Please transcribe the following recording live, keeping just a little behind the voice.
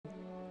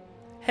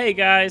Hey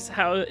guys,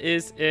 how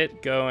is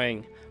it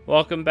going?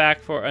 Welcome back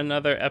for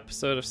another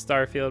episode of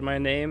Starfield. My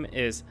name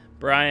is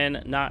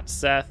Brian, not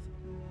Seth.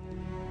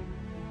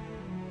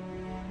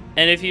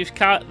 And if you've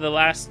caught the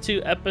last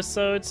two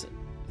episodes,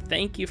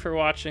 thank you for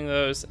watching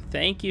those.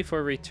 Thank you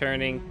for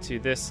returning to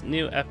this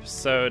new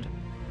episode.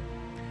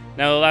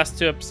 Now, the last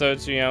two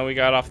episodes, we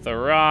got off the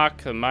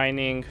rock, the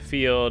mining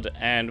field,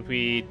 and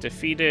we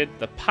defeated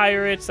the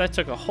pirates. That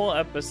took a whole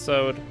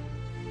episode.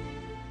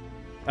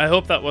 I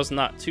hope that was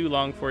not too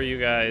long for you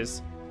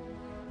guys.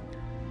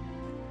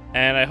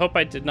 And I hope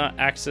I did not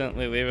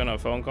accidentally leave in a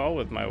phone call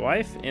with my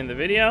wife in the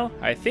video.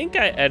 I think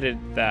I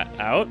edited that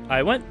out.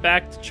 I went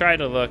back to try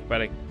to look,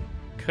 but I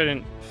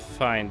couldn't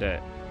find it.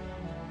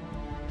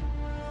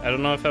 I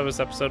don't know if that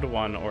was episode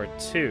 1 or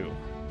 2.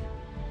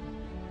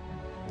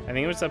 I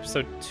think it was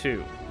episode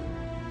 2.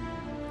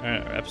 Or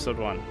episode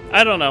 1.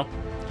 I don't know.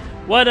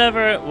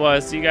 Whatever it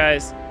was, you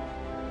guys.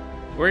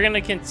 We're going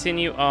to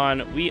continue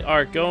on. We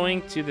are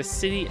going to the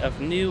city of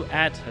New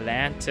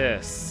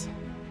Atlantis.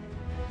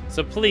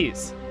 So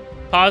please,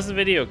 pause the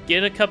video,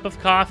 get a cup of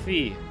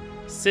coffee,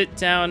 sit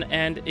down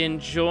and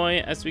enjoy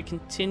as we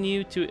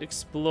continue to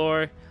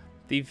explore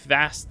the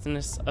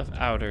vastness of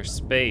outer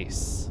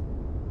space.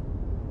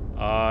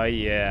 Oh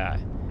yeah.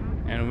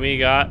 And we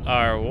got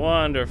our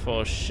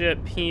wonderful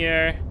ship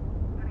here.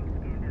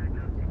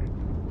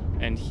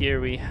 And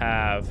here we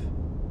have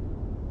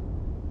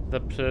the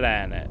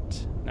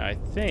planet. Now I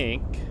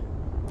think...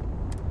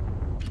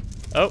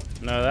 Oh,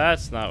 no,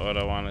 that's not what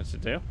I wanted to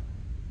do.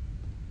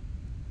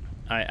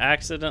 I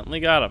accidentally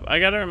got up. I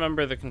gotta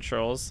remember the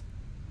controls.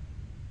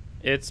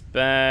 It's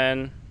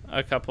been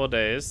a couple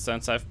days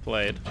since I've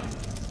played.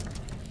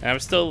 And I'm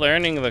still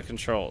learning the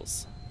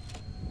controls.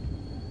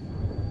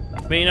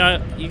 But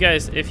you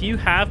guys, if you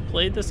have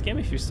played this game,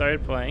 if you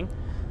started playing,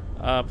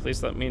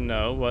 please let me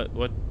know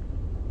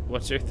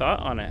what's your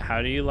thought on it.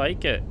 How do you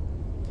like it?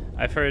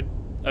 I've heard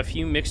a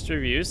few mixed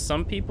reviews.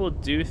 Some people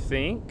do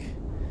think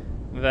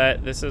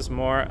that this is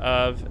more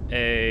of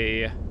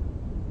a... I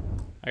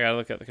gotta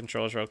look at the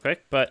controls real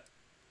quick, but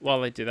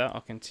while I do that,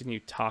 I'll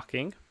continue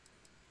talking.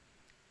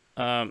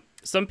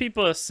 Some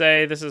people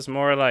say this is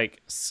more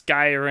like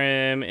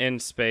Skyrim in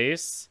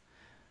space.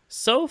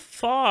 So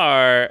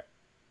far,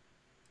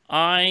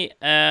 I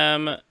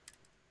am...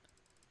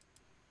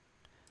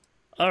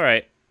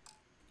 Alright,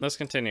 let's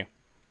continue.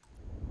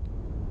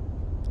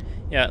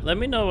 Yeah, let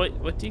me know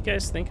what do you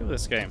guys think of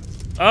this game.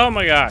 Oh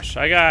my gosh,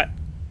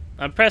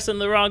 I'm pressing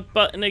the wrong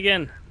button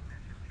again.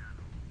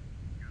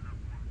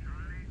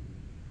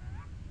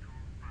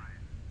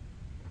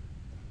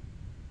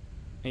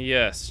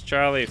 Yes,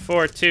 Charlie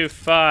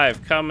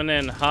 425 coming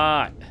in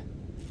hot.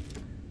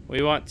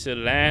 We want to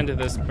land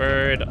this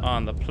bird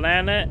on the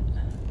planet.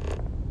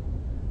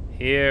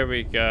 Here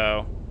we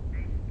go.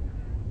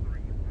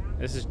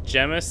 This is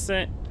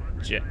Jemison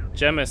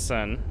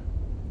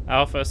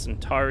Alpha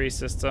Centauri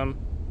system.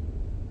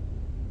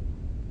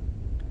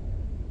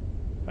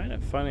 I find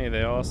it funny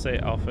they all say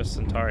Alpha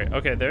Centauri.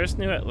 Okay, there's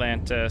New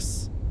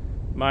Atlantis.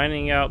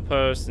 Mining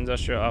outpost,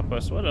 industrial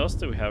outpost. What else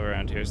do we have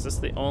around here? Is this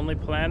the only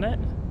planet?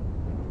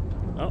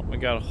 Oh, we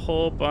got a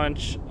whole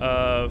bunch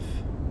of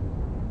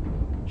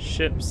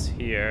ships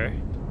here.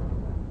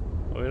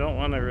 But we don't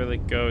want to really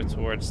go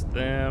towards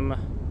them.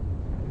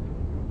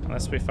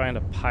 Unless we find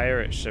a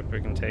pirate ship we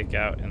can take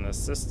out in the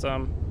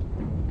system.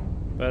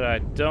 But I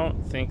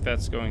don't think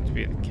that's going to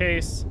be the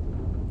case.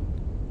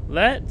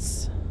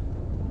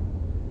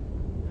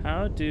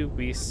 How do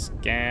we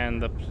scan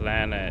the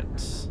planet?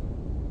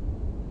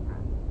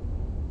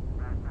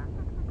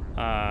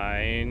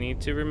 I need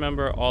to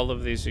remember all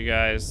of these, you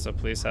guys, so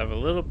please have a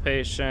little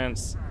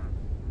patience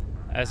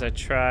as I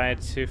try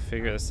to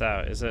figure this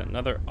out. Is it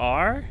another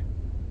R?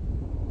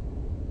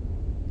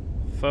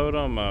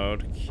 Photo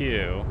mode,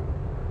 Q.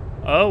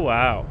 Oh,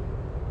 wow.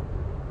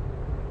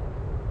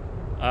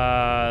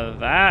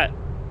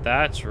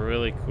 That's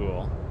really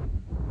cool.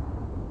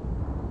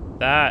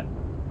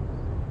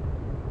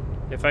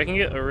 If I can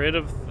get rid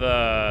of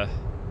the...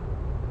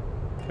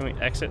 Can we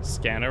exit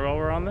scanner while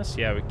we're on this?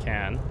 Yeah, we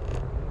can.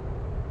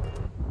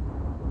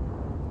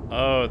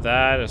 Oh,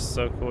 that is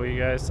so cool, you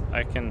guys.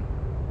 I can...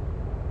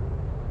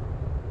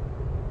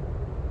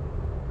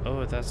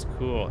 Oh, that's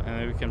cool. And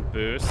then we can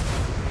boost.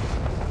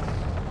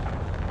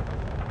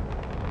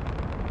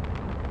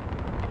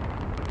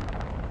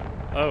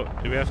 Oh,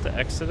 do we have to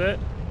exit it?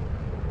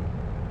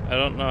 I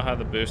don't know how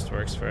the boost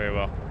works very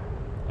well.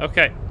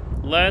 Okay,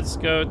 let's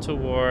go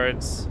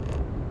towards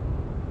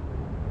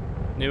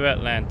New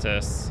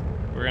Atlantis.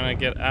 We're gonna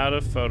get out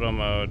of photo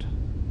mode.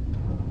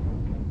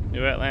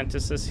 New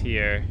Atlantis is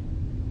here.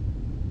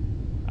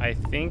 I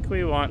think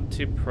we want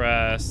to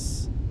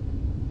press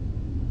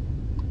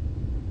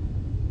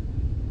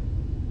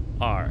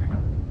R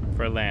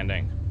for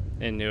landing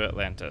in New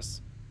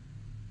Atlantis.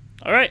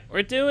 All right,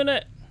 we're doing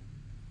it.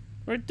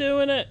 We're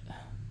doing it.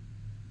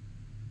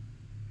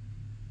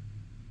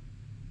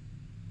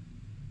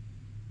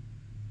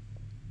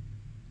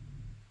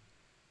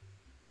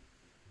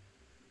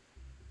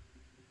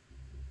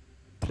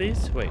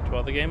 Please wait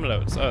while the game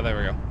loads. Oh, there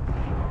we go.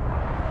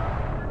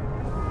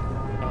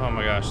 Oh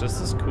my gosh,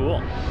 this is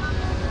cool.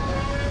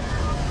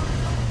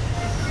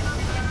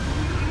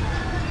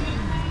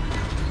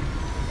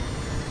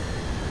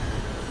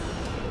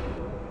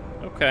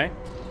 Okay.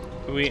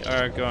 We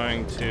are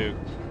going to...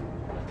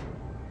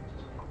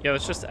 Yeah,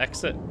 let's just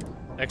exit.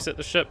 Exit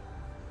the ship.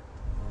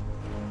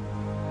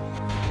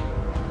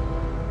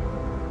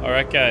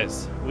 Alright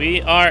guys,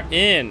 we are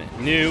in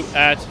New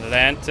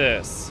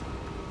Atlantis.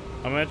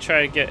 I'm gonna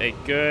try to get a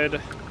good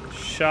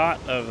shot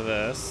of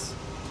this.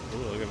 Ooh,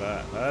 look at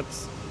that.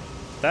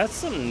 That's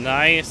some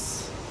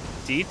nice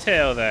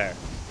detail there.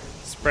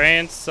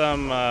 Spraying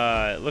some,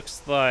 it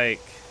looks like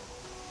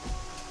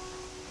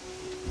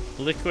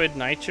liquid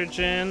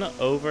nitrogen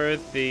over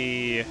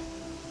the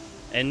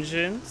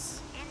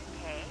engines.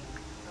 Intake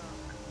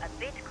a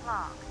bit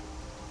clogged.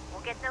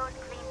 We'll get those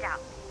cleaned out.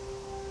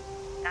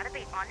 Gotta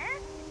be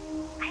honest,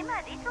 I'm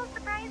a little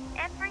surprised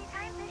every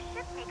time this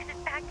ship makes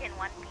it back in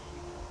one piece.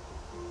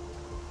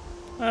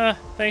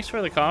 Thanks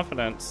for the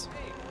confidence.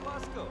 Hey,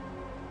 Bosco.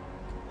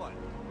 What,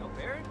 no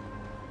Barrett?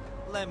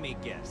 Let me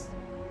guess.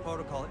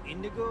 Protocol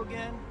Indigo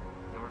again?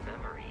 Your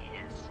memory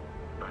is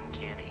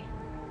uncanny.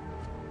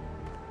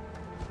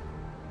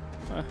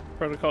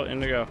 Protocol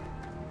Indigo.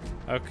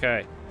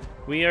 Okay.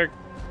 We are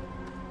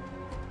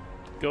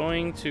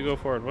going to go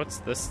forward. What's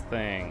this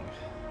thing?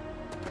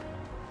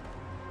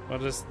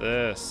 What is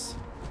this?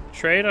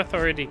 Trade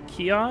Authority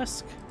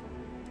Kiosk?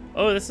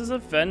 Oh, this is a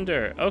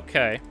vendor.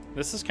 Okay.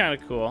 This is kind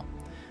of cool.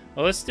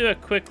 Well, let's do a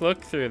quick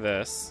look through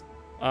this.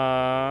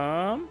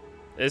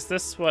 Is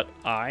this what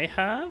I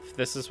have?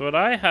 This is what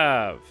I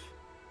have.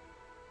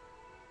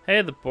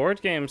 Hey, the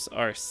board games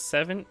are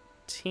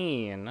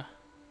 17.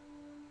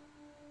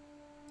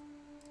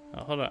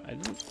 Oh, hold on. I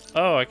didn't...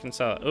 Oh, I can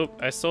sell it. Oop,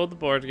 I sold the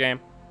board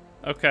game.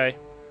 Okay.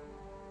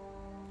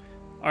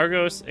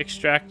 Argos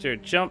Extractor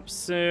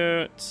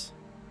Jumpsuit.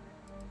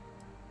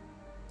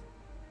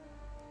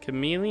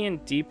 Chameleon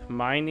Deep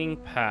Mining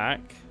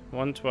Pack.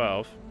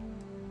 112.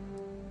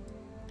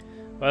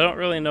 But I don't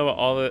really know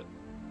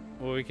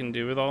what we can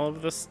do with all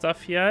of this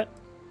stuff yet.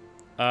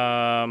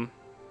 So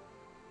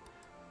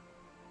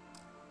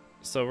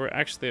we're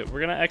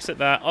gonna exit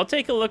that. I'll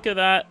take a look at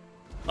that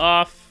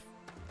off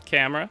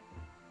camera.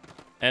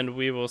 And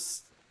we will,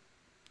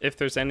 if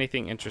there's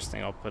anything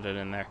interesting, I'll put it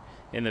in there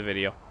in the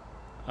video.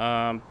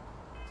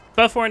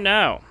 But for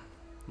now,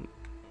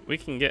 we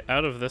can get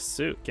out of this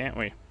suit, can't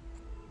we?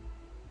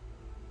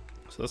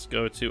 So let's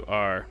go to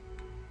our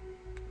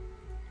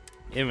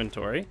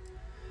inventory.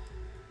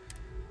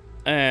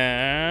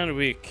 And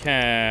we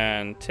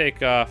can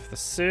take off the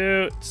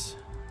suit.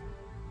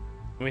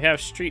 We have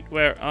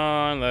streetwear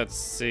on. Let's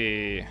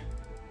see.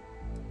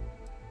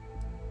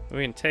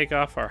 We can take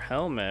off our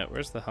helmet.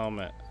 Where's the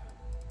helmet?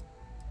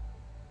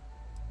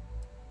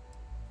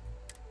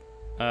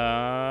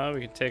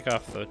 We can take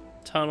off the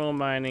tunnel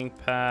mining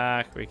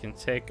pack. We can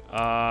take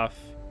off...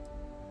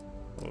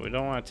 Well, we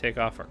don't want to take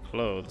off our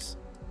clothes.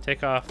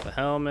 Take off the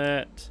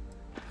helmet.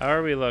 How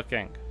are we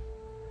looking?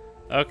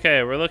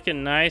 Okay, we're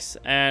looking nice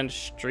and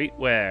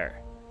streetwear.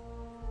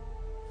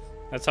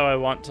 That's how I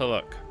want to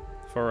look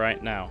for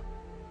right now.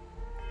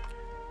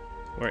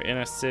 We're in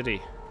a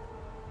city.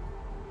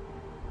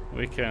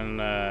 We can,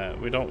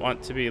 we don't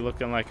want to be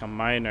looking like a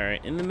miner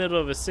in the middle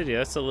of a city.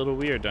 That's a little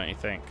weird, don't you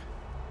think?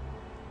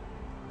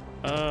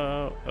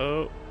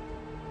 Oh.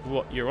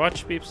 Your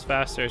watch beeps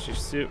faster as your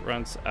suit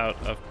runs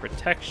out of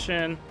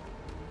protection.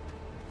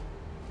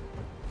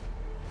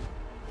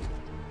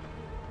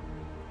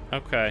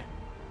 Okay.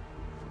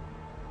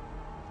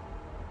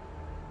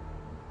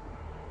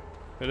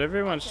 But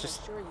everyone's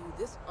just... I can assure you,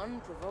 this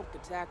unprovoked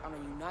attack on a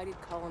United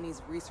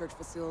Colonies research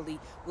facility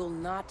will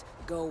not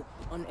go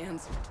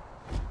unanswered.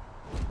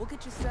 We'll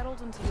get you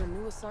settled into your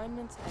new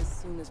assignments as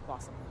soon as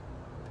possible.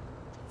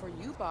 For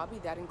you, Bobby,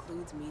 that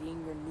includes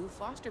meeting your new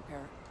foster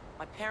parent.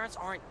 My parents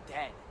aren't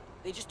dead.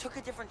 They just took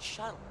a different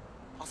shuttle.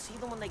 I'll see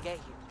them when they get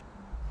here.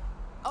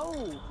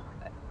 Oh,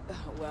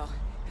 well,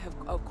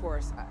 of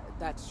course,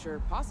 that's sure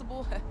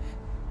possible.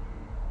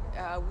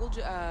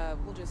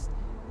 We'll just...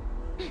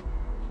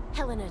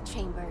 Helena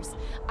Chambers,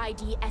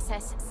 ID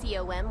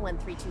SSCOM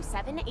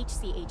 1327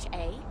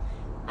 HCHA.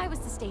 I was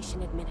the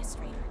station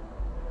administrator.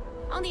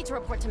 I'll need to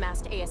report to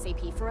MAST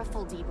ASAP for a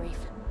full debrief.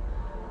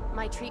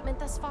 My treatment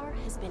thus far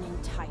has been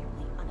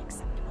entirely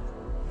unacceptable.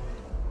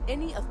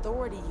 Any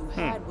authority you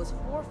had was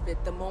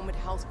forfeit the moment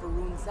House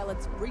Varun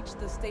zealots breached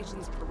the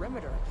station's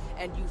perimeter,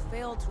 and you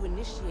failed to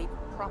initiate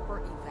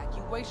proper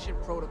evacuation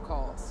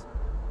protocols.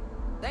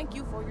 Thank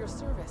you for your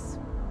service.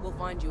 We'll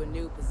find you a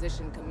new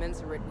position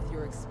commensurate with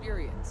your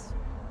experience.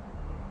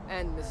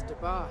 And Mr.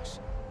 Bosch,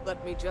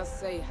 let me just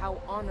say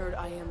how honored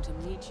I am to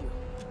meet you.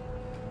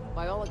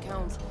 By all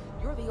accounts,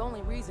 you're the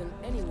only reason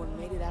anyone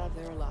made it out of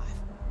there alive.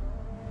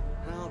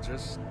 Well,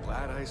 just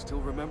glad I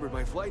still remembered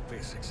my flight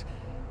basics.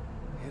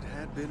 It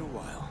had been a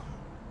while.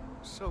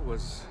 So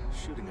was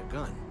shooting a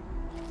gun.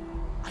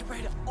 I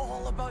read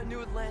all about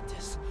New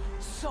Atlantis.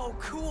 So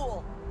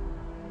cool!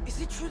 Is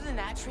it true the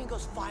Nat train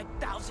goes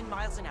 5,000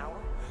 miles an hour?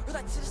 Or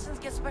that citizens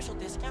get special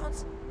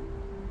discounts?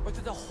 Or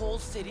that the whole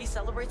city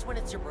celebrates when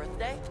it's your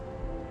birthday?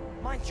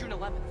 Mine's June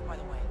 11th, by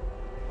the way.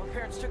 My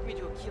parents took me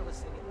to Aquila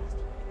City last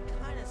week. It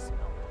kinda smelled,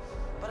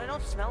 but I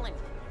don't smell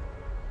anything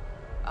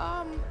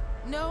here.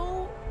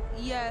 No,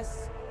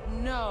 yes,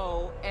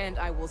 no, and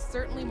I will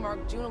certainly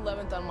mark June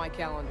 11th on my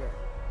calendar.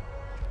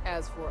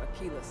 As for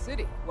Aquila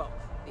City, well,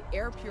 the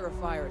air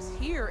purifiers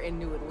here in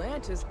New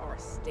Atlantis are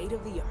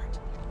state-of-the-art.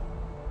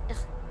 Ugh,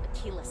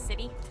 Aquila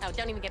City? Oh,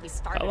 don't even get me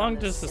started. How long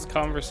does this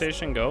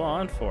conversation go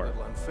on A for?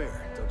 little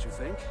unfair, don't you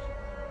think?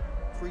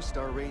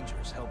 Three-star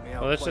Rangers helped me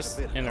out Well, let's quite just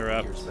a bit a couple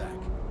interrupt. years back.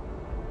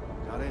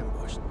 Got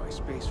ambushed by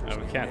spacers. Oh, we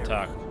named can't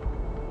talk. Ariel.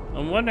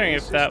 I'm wondering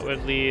if that would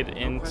Assisted. lead No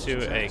into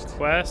questions a asked.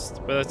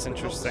 quest, but that's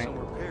Helped with interesting. some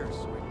repairs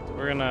so we could do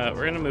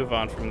We're gonna move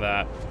on from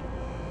that.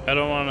 I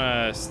don't want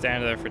to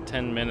stand there for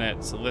 10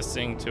 minutes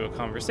listening to a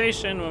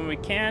conversation when we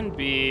can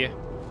be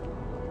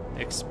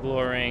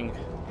exploring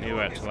New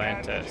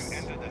Atlantis.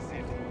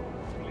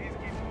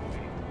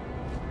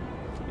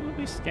 You will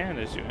be scanned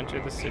as you enter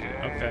the city.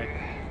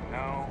 Okay.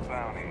 No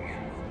bounty.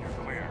 You're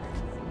clear.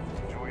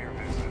 Enjoy your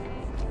visit.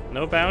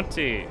 No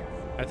bounty.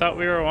 I thought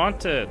we were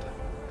wanted.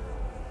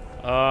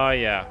 Oh,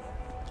 yeah.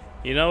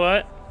 You know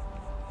what?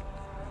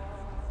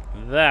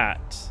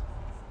 That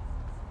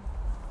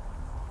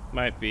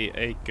might be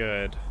a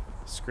good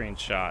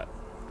screenshot.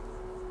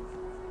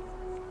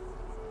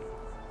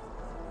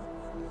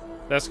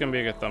 That's gonna be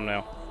a good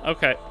thumbnail.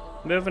 Okay,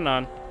 moving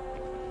on.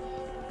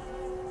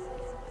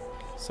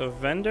 So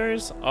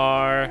vendors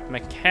are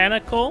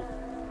mechanical.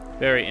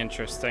 Very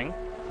interesting.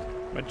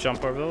 I'm gonna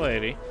jump over the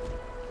lady.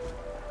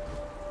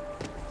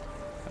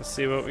 Let's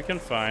see what we can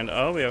find.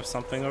 Oh, we have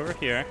something over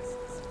here.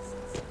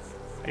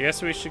 I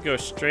guess we should go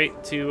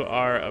straight to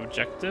our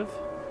objective.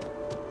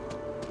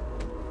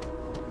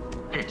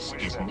 This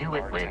is New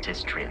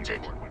Atlantis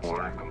Transit,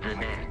 or the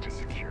NAT.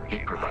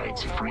 It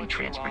provides free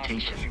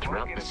transportation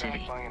throughout the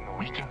city.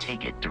 We can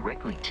take it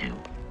directly to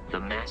the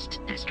Mast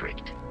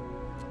District.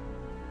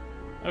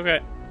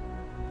 Okay.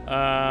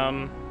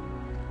 L?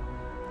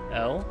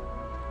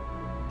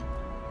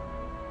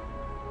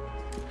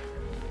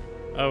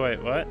 Oh,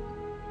 wait, what?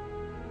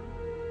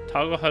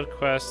 Toggle HUD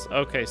quests.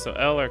 Okay, so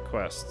L are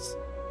quests.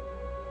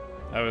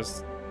 I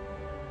was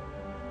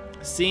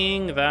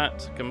seeing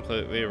that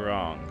completely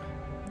wrong.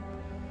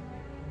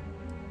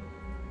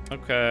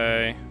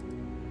 Okay.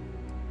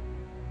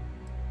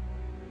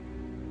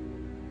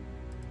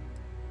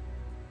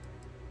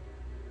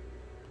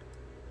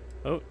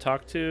 Oh,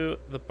 talk to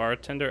the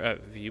bartender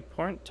at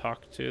Viewpoint.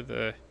 Talk to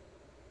the...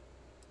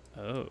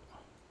 Oh.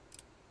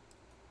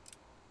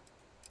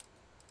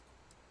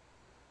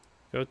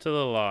 Go to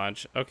the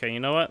lodge. Okay, you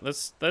know what?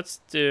 Let's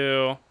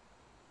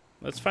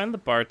find the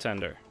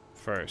bartender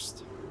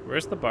first.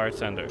 Where's the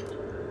bartender?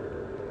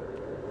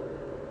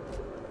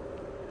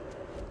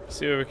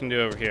 See what we can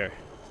do over here.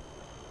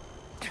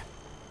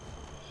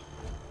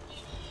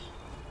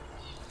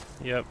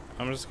 Yep,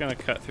 I'm just gonna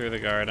cut through the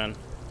garden.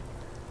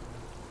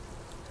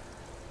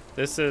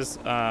 This is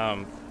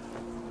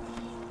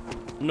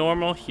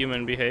normal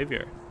human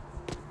behavior.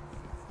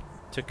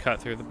 To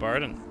cut through the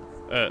garden.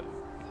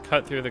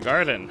 Cut through the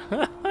garden.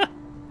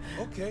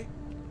 Okay.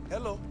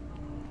 Hello.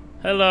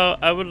 Hello,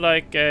 I would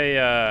like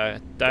a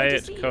Good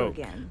Diet to see you Coke.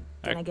 again.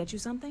 Can I get you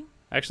something?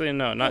 Actually,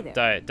 no, not there.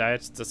 diet.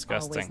 Diet's Always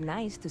disgusting.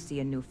 nice to see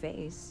a new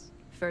face.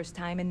 First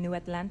time in New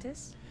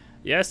Atlantis?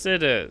 Yes,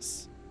 it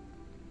is.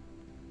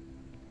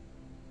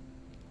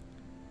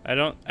 I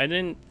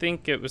didn't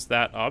think it was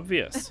that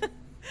obvious.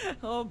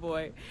 Oh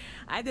boy,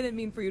 I didn't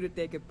mean for you to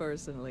take it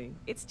personally.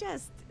 It's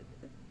just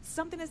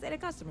something to say to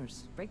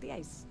customers. Break the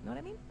ice, know what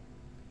I mean?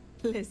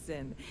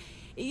 Listen,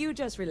 you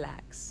just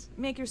relax.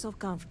 Make yourself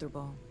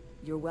comfortable.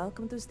 You're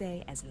welcome to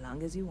stay as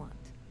long as you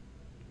want.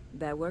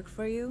 That work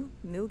for you,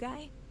 new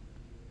guy?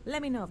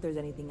 Let me know if there's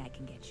anything I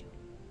can get you.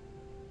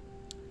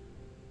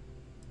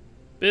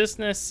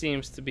 Business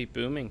seems to be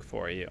booming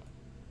for you.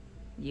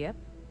 Yep.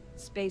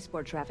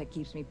 Spaceport traffic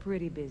keeps me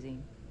pretty busy.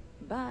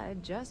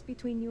 But just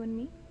between you and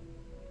me,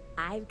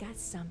 I've got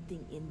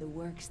something in the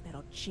works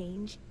that'll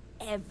change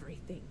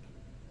everything.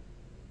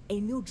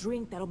 A new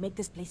drink that'll make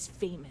this place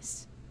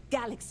famous.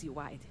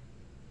 Galaxy-wide.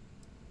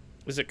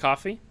 Is it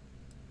coffee?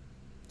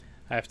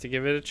 I have to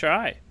give it a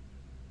try.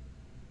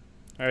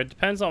 Or it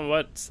depends on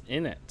what's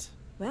in it.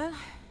 Well,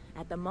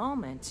 at the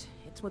moment,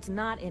 it's what's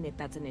not in it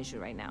that's an issue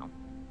right now.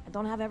 I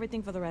don't have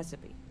everything for the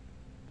recipe.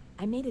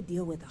 I made a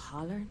deal with a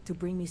hauler to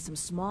bring me some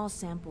small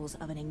samples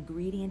of an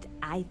ingredient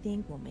I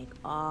think will make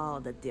all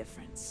the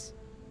difference.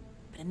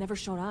 But it never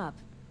showed up.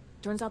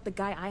 Turns out the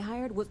guy I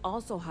hired was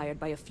also hired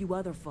by a few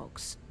other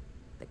folks.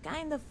 The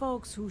kind of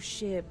folks who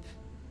ship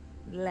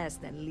less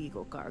than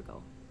legal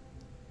cargo.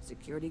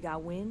 Security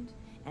got wind,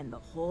 and the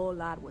whole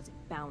lot was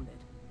impounded.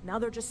 Now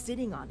they're just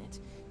sitting on it,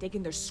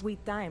 taking their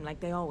sweet time like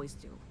they always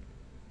do.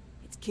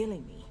 It's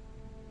killing me.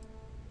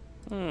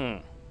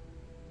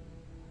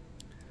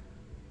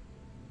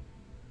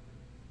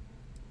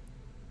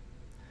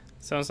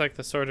 Sounds like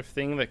the sort of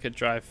thing that could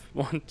drive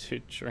one to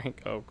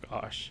drink. Oh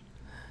gosh.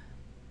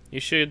 You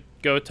should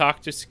go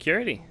talk to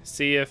security.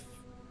 See if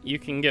you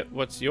can get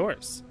what's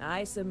yours.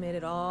 I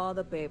submitted all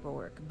the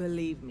paperwork,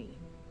 believe me.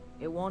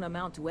 It won't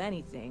amount to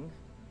anything,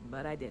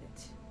 but I did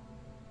it.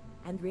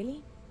 And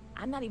really,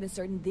 I'm not even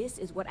certain this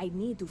is what I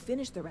need to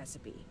finish the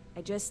recipe.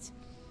 I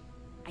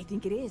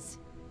think it is.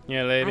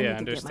 Yeah, lady, I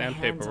need to get my understand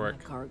hands on paperwork.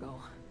 my cargo.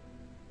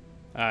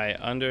 I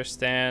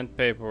understand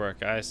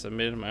paperwork. I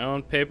submitted my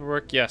own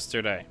paperwork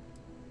yesterday.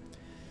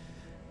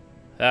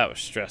 That was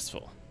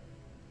stressful.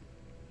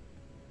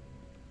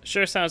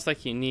 Sure sounds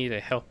like you need a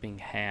helping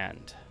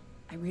hand.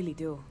 I really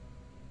do.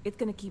 It's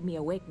gonna keep me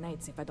awake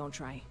nights if I don't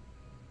try.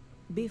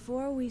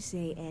 Before we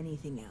say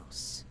anything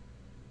else,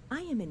 I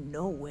am in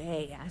no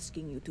way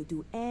asking you to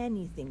do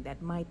anything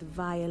that might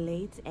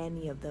violate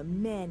any of the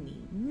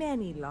many,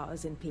 many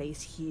laws in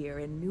place here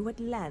in New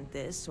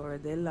Atlantis or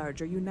the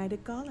larger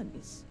United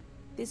Colonies.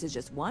 This is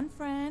just one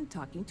friend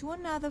talking to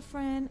another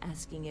friend,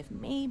 asking if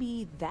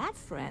maybe that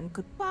friend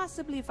could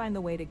possibly find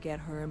a way to get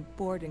her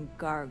important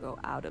cargo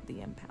out of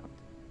the impound.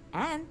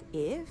 And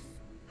if,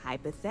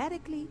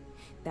 hypothetically,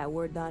 that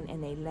were done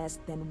in a less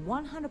than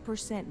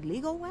 100%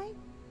 legal way,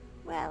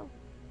 well,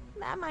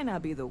 that might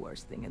not be the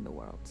worst thing in the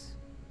world.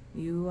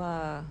 You,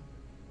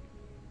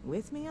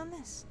 with me on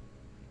this?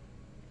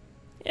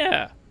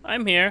 Yeah,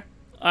 I'm here.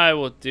 I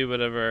will do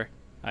whatever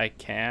I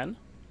can.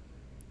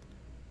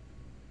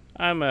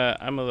 I'm a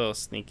little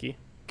sneaky.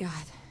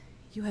 God,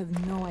 you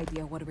have no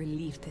idea what a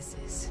relief this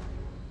is.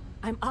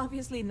 I'm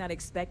obviously not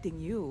expecting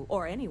you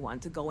or anyone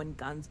to go in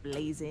guns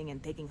blazing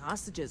and taking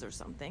hostages or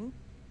something.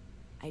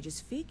 I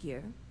just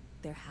figure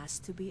there has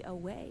to be a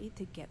way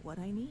to get what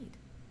I need.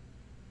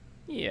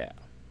 Yeah.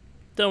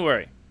 Don't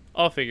worry.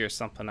 I'll figure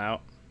something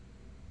out.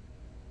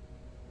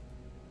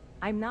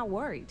 I'm not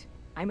worried.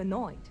 I'm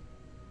annoyed.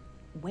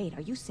 Wait,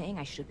 are you saying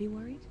I should be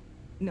worried?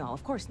 No,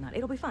 of course not.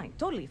 It'll be fine.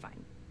 Totally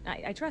fine.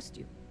 I trust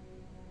you.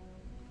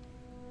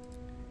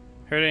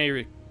 Heard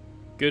any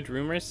good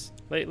rumors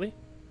lately?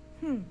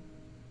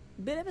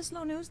 Bit of a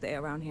slow news day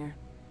around here.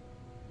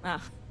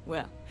 Ah,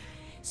 well,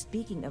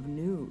 speaking of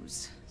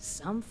news,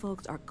 some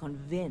folks are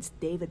convinced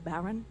David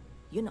Barron,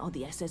 you know,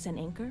 the SSN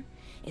anchor,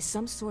 is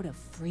some sort of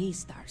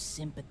Freestar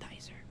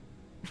sympathizer.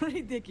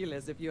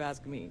 Ridiculous if you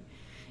ask me.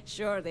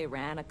 Sure, they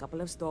ran a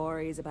couple of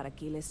stories about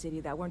Aquila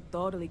City that weren't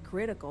totally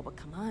critical, but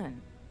come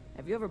on.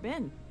 Have you ever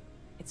been?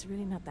 It's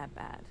really not that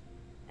bad.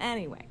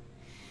 Anyway,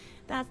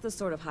 that's the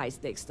sort of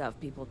high-stakes stuff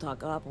people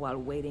talk up while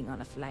waiting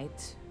on a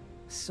flight.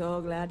 So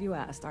glad you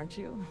asked, aren't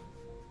you?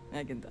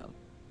 I can tell.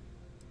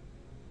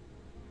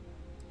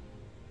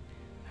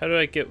 How do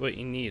I get what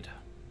you need?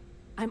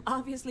 I'm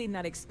obviously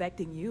not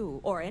expecting you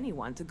or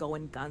anyone to go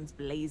in guns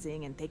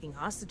blazing and taking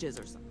hostages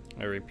or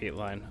something. A repeat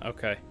line.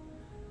 Okay.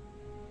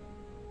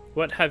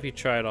 What have you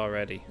tried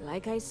already?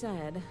 Like I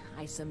said,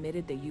 I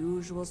submitted the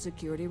usual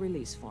security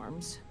release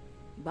forms.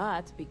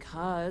 But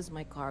because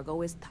my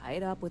cargo is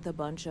tied up with a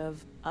bunch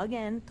of,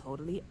 again,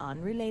 totally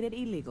unrelated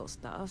illegal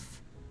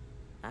stuff,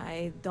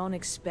 I don't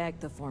expect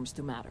the forms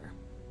to matter.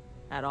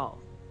 At all.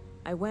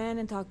 I went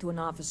and talked to an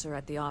officer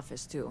at the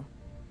office, too.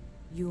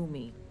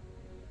 Yumi.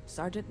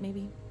 Sergeant,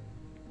 maybe?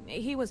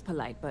 He was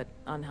polite, but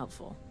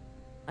unhelpful.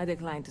 I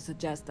declined to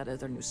suggest that as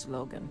their new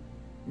slogan.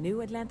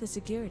 New Atlantis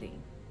Security.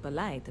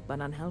 Polite,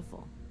 but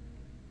unhelpful.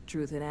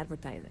 Truth in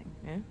advertising,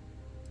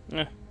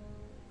 eh?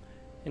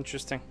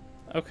 Interesting.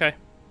 Okay.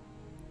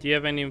 Do you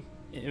have any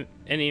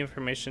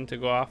information to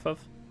go off of?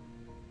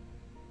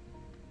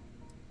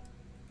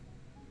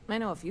 I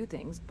know a few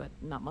things, but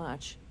not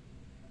much.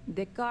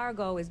 The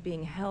cargo is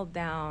being held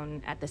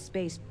down at the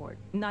spaceport,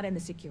 not in the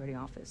security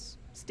office.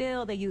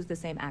 Still, they use the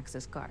same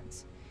access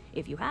cards.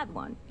 If you had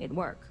one, it'd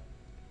work.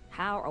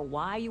 How or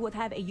why you would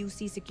have a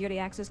UC security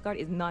access card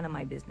is none of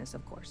my business,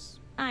 of course.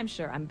 I'm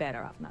sure I'm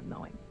better off not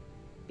knowing.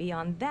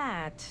 Beyond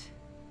that,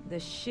 the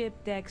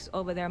ship decks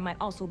over there might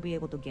also be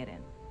able to get in.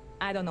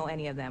 I don't know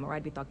any of them, or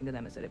I'd be talking to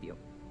them instead of you.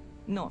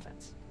 No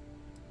offense.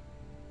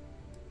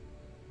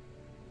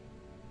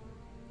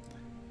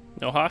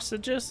 No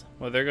hostages?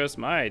 Well, there goes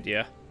my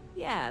idea.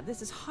 Yeah,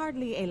 this is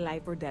hardly a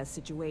life or death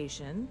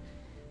situation.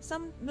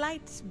 Some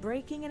light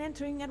breaking and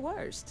entering at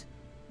worst,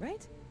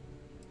 right?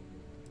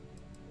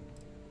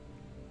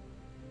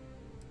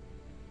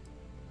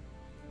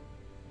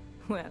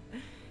 Well,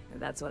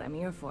 that's what I'm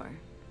here for.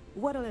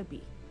 What'll it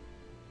be?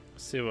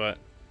 Let's see what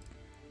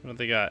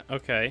they got.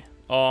 Okay.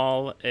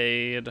 All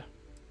aid.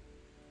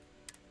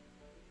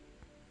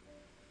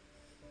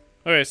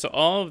 Okay, so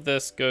all of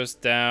this goes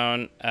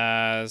down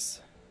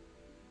as...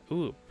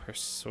 Ooh,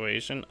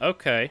 persuasion.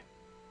 Okay.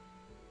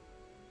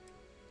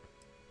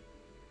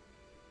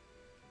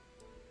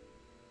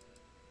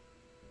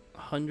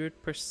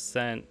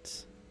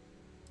 %,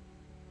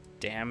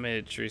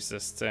 damage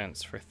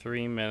resistance for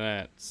 3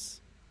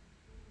 minutes.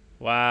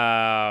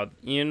 Wow,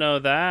 you know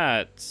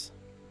that.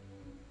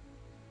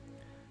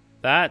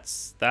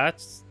 That's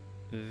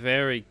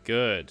very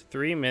good.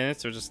 3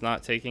 minutes of just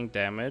not taking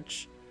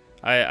damage.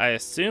 I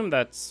assume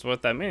that's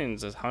what that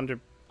means is 100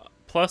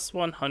 plus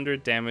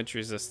 100 damage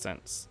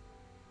resistance.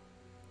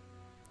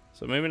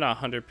 So maybe not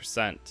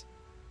 100%.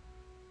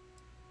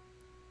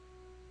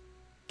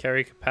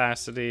 Carry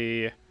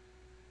capacity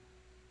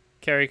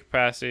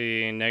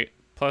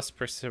plus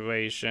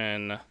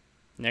persuasion,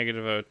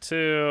 Negative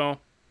O2.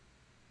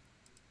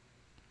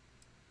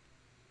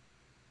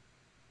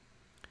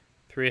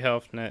 3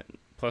 health net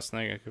plus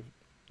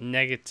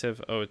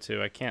negative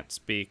O2. I can't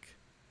speak.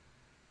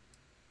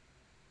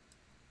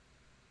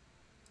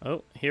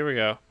 Oh, here we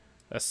go.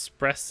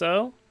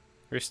 Espresso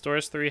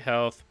restores 3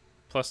 health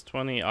plus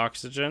 20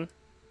 oxygen.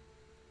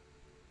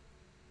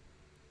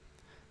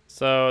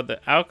 So the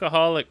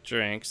alcoholic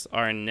drinks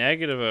are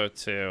negative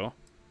O2.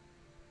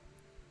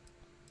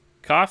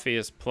 Coffee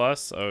is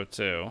plus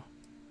O2.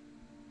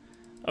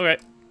 Okay.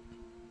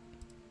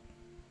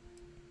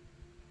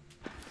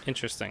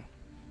 Interesting.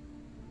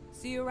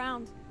 See you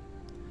around.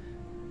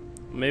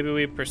 Maybe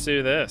we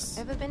pursue this.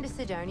 Ever been to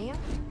Sidonia?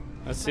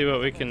 Let's see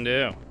what we can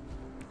do.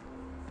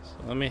 So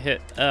let me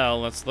hit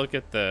L. Let's look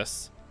at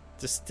this.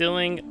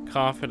 Distilling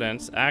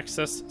confidence,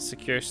 access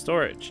secure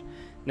storage.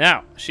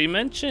 Now, she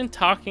mentioned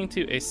talking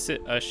to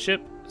a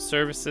ship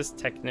services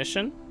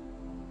technician.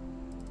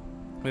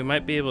 We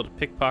might be able to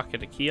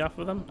pickpocket a key off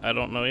of them. I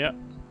don't know yet.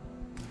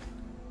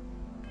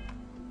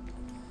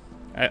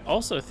 I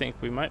also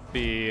think we might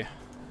be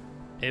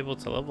able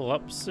to level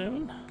up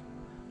soon.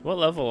 What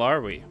level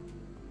are we?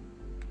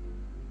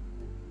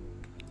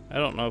 I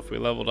don't know if we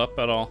leveled up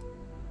at all.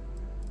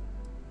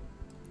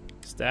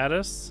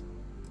 Status.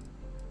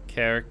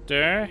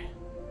 Character.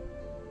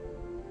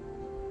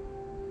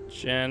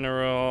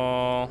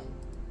 General.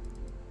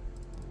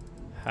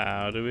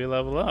 How do we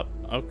level up?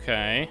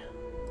 Okay.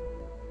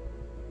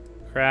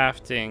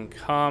 Crafting.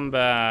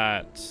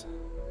 Combat.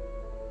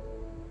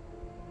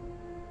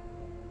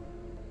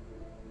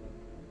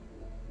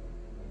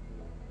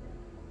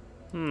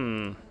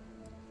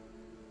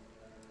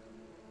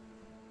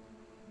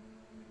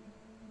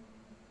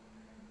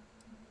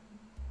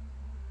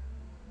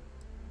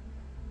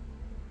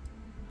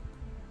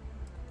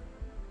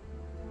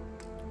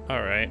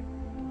 All right.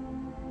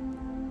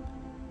 I'm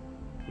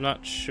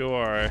not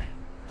sure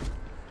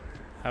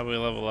how we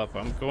level up.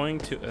 I'm going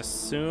to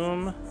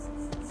assume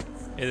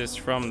it is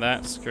from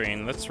that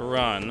screen. Let's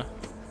run.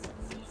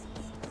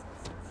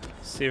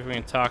 See if we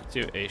can talk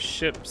to a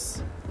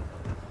ship's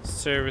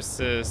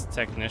services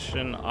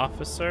technician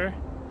officer.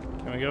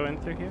 Can we go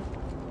in through here?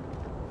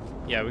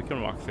 Yeah, we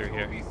can walk through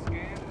here.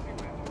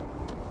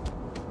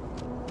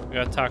 We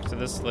gotta talk to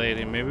this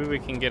lady. Maybe we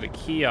can get a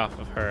key off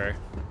of her.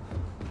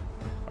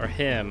 Or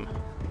him.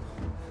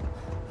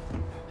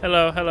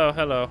 Hello, hello,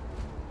 hello.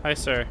 Hi,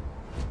 sir.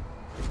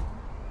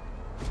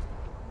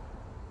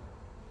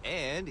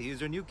 And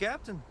he's our new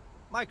captain.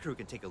 My crew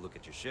can take a look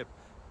at your ship.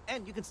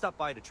 And you can stop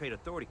by the Trade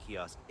Authority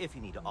kiosk if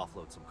you need to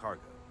offload some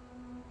cargo.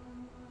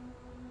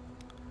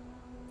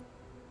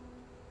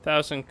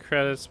 1,000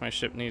 credits. My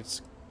ship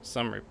needs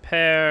some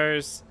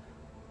repairs.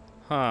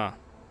 Huh.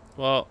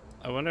 Well,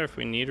 I wonder if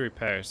we need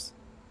repairs.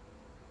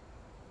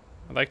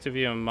 I'd like to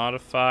view and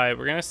modify.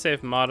 We're gonna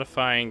save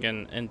modifying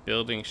and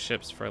building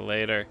ships for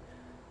later.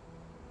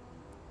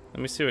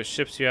 Let me see what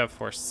ships you have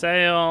for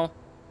sale.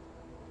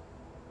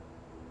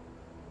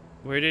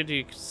 Where did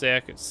you say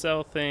I could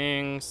sell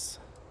things?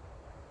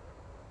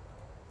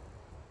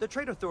 The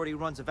Trade Authority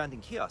runs a vending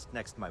kiosk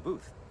next to my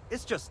booth.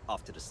 It's just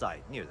off to the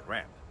side, near the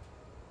ramp.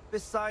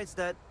 Besides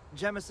that,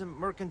 Jemison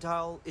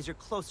Mercantile is your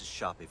closest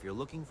shop if you're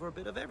looking for a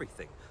bit of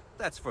everything.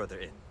 That's further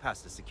in,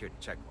 past the security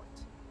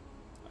checkpoint.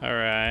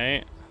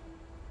 Alright.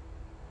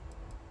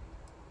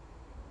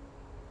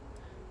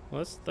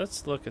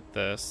 Let's look at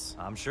this.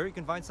 I'm sure you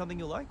can find something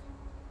you like.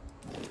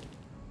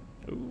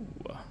 Ooh,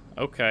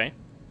 okay.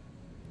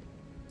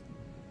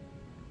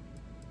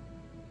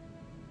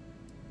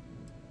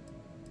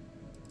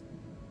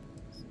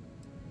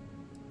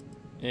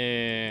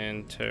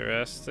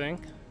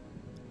 Interesting.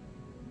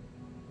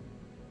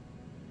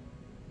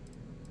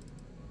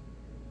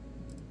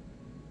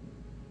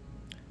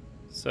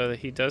 So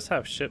he does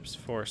have ships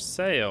for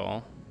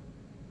sale.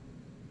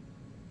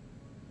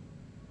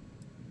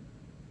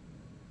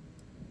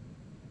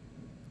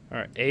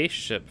 Or a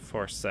ship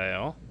for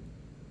sale.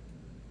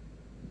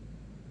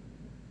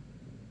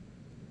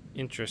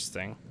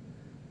 Interesting.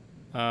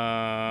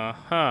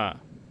 Huh.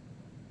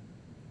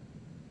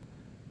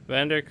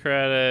 Vendor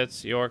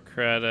credits, your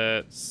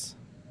credits,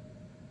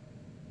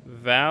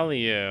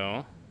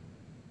 value.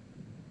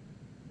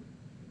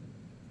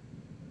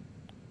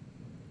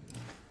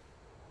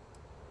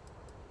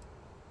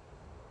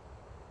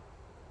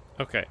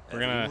 Okay, we're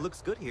gonna. Everything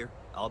looks good here.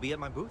 I'll be at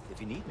my booth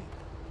if you need me.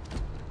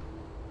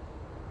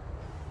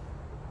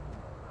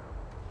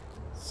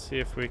 See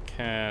if we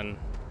can.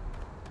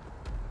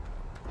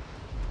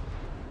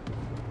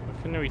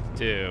 What can we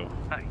do?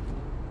 Hey,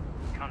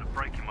 kind of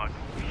breaking my you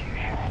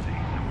should see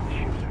some of the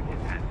ships we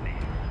just had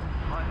there.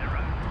 Like their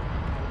own.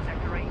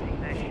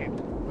 Decorating their ship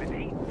with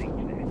heat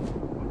sinks there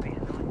would be a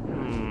nice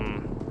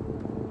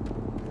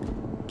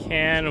touch.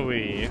 Can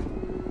we?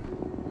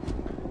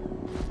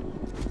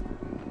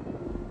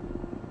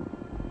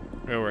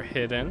 Oh, we're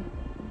hidden.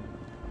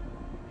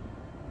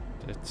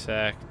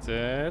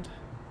 Detected.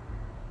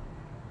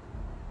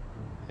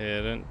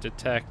 Hidden.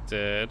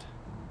 Detected.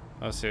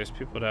 Oh, so there's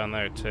people down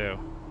there too.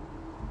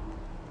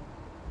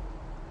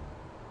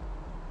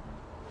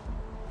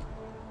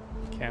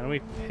 Can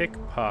we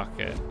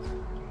pickpocket?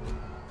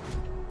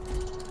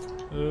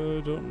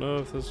 Don't know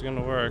if this is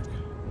gonna work.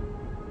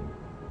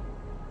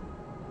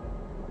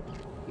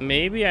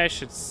 Maybe I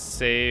should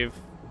save.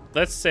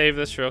 Let's save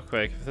this real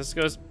quick. If this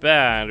goes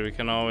bad, we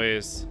can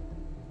always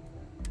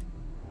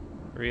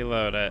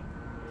reload it.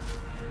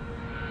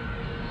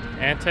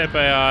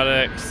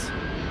 Antibiotics.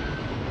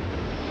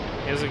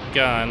 Here's a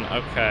gun.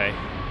 Okay.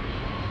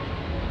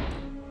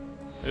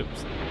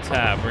 Oops.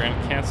 Tab. We're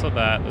gonna cancel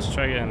that. Let's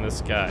try getting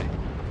this guy.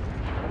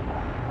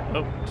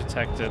 Oh,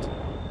 detected.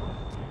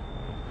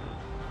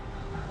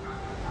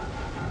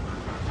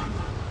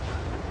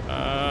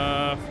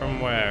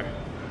 From where?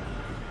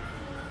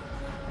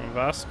 From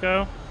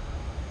Vasco?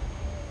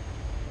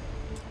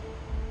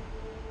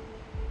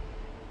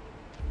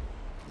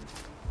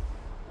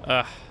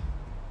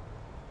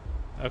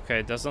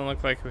 Okay, doesn't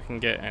look like we can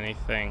get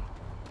anything.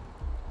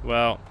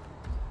 Well.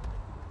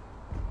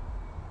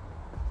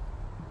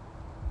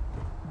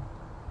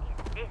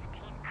 These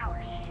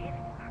 15-hour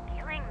shifts are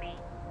killing me.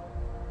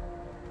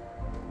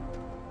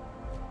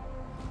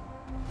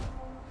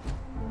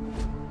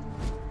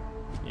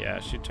 Yeah,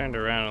 she turned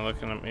around and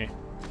looking at me.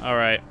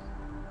 Alright.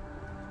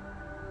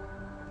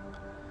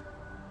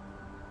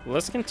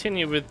 Let's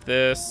continue with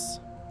this.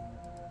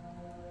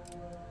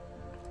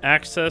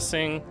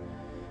 Accessing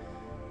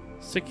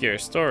secure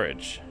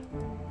storage.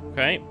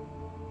 Okay.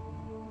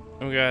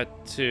 We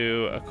got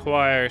to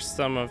acquire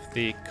some of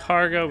the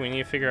cargo. We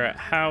need to figure out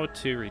how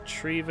to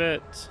retrieve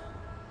it.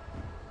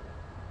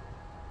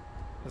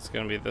 It's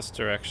gonna be this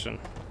direction.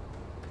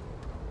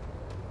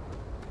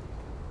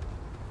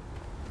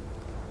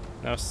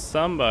 Now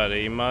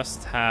somebody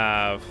must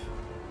have...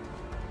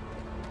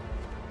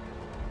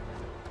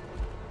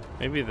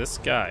 Maybe this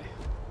guy.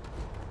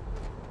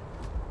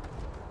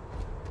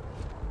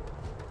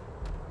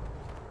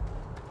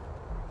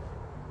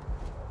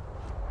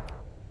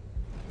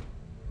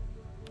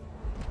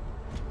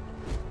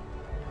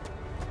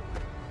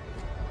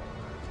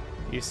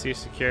 EC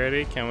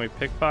security, can we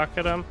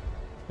pickpocket him?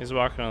 He's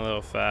walking a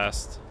little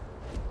fast.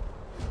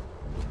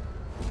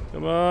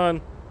 Come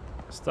on,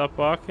 stop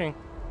walking.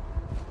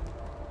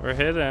 We're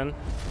hidden.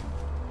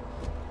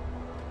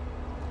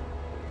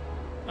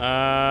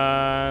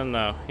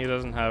 No, he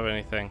doesn't have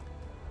anything.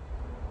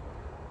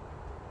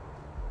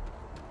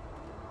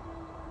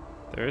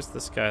 There is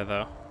this guy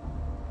though.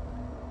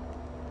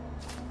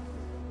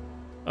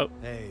 Oh.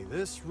 Hey,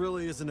 this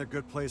really isn't a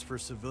good place for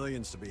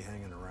civilians to be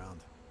hanging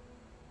around.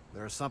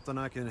 There's something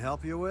I can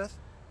help you with?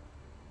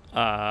 You've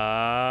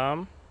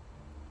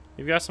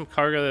got some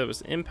cargo that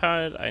was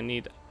impounded. I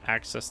need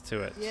access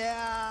to it.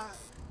 Yeah,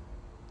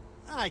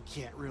 I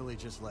can't really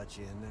just let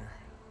you in there.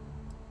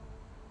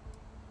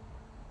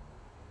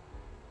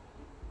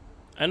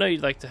 I know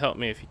you'd like to help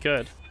me if you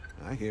could.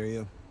 I hear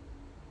you.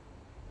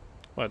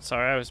 What?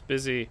 Sorry, I was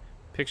busy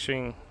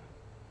picturing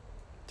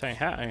tiny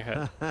hat on your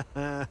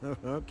head.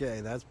 Okay,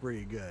 that's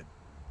pretty good.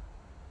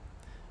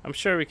 I'm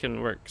sure we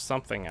can work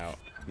something out.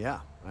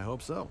 Yeah, I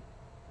hope so.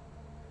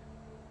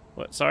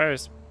 What? Sorry, I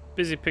was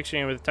busy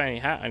picturing you with a tiny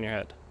hat on your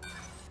head.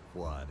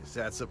 What? Is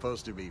that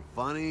supposed to be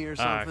funny or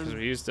Ah, something? because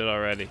we used it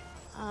already.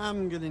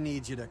 I'm gonna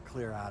need you to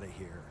clear out of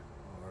here,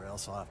 or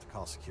else I'll have to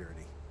call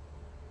security.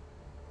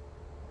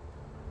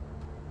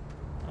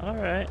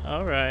 Alright,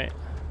 alright.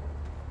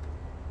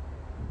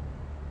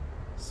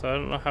 So I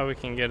don't know how we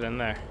can get in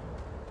there.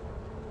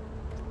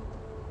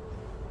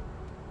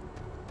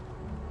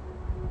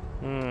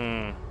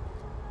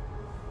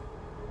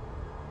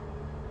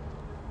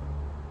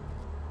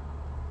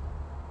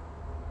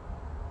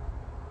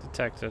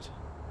 Detected.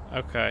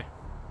 Okay.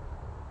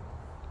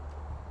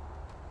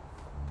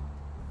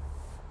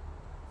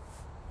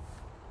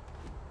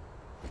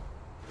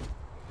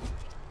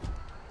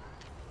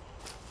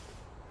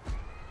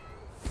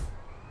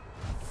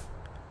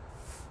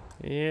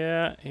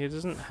 Yeah, he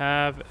doesn't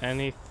have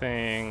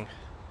anything.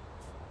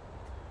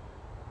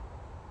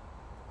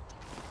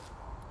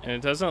 And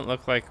it doesn't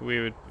look like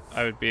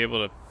I would be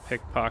able to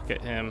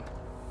pickpocket him.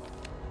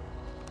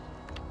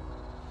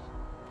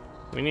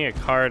 We need a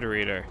card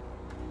reader.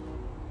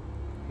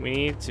 We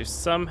need to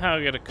somehow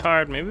get a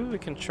card. Maybe we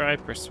can try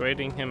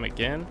persuading him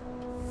again.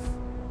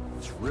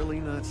 It's really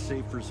not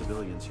safe for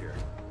civilians here.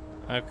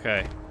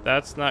 Okay,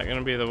 that's not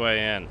gonna be the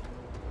way in.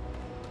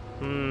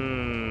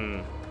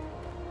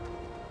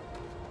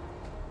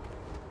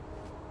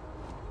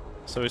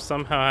 So we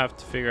somehow have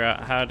to figure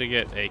out how to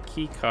get a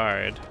key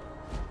card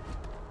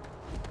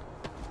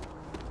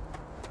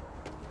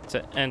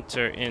to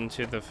enter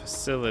into the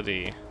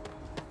facility.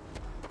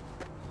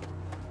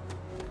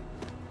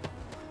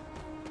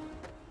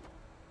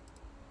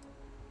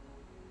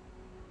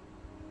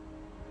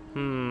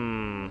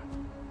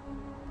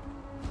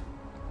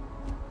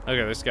 Okay,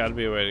 there's got to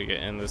be a way to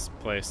get in this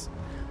place.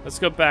 Let's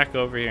go back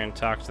over here and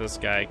talk to this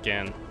guy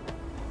again.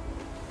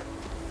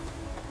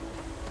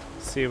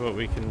 See what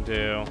we can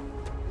do.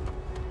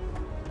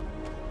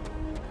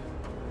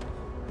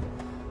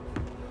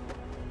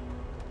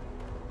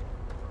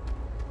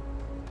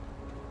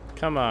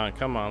 Come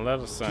on, let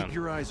us in. Keep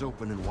your eyes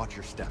open and watch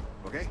your step,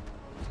 okay?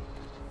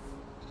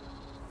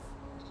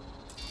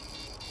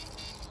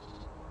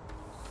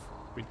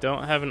 We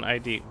don't have an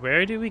ID.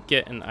 Where do we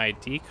get an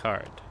ID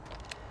card?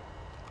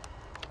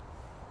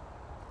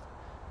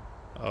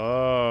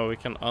 Oh, we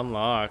can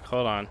unlock.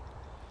 Hold on.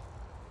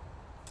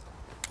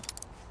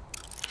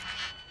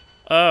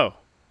 Oh,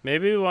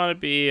 maybe we want to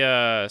be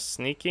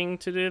sneaking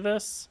to do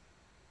this?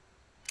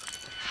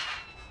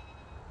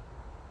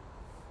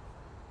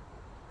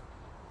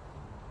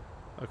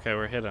 Okay,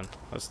 we're hidden.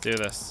 Let's do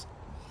this.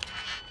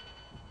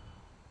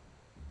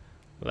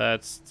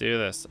 Let's do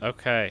this.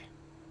 Okay.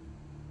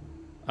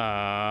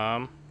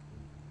 So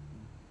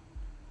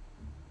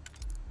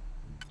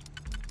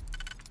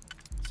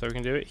we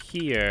can do it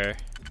here.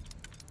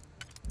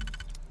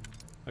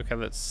 Okay,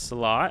 let's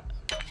slot.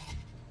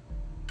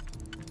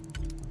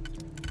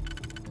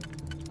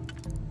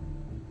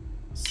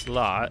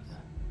 Slot.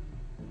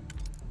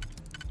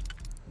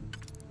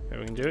 Okay,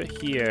 we can do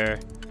it here.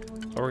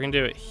 Or we can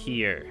do it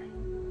here.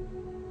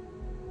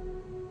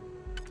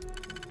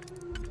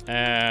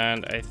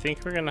 And I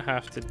think we're gonna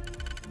have to...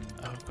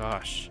 Oh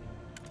gosh.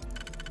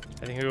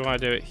 I think we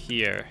want to do it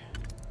here.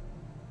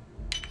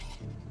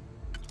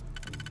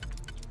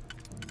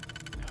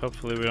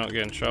 Hopefully we don't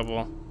get in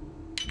trouble.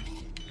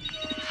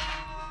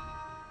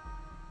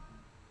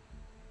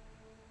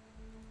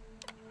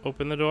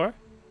 Open the door.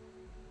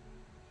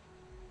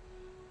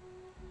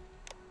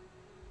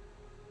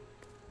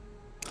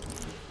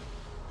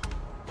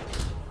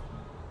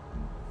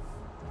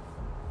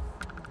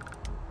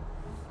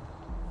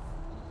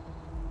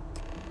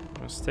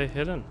 Let's stay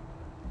hidden.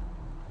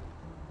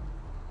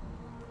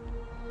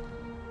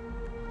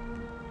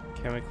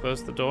 Can we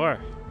close the door?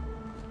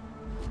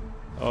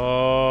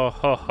 Oh,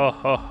 ho, ho,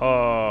 ho,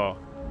 ho.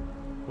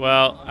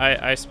 Well,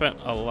 I spent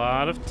a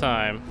lot of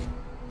time.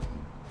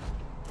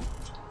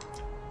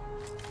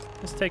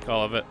 Let's take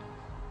all of it.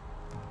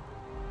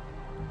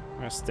 I'm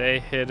gonna stay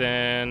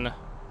hidden.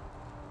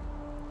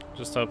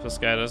 Just hope this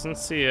guy doesn't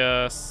see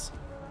us.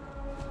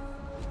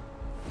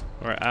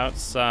 We're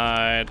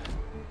outside.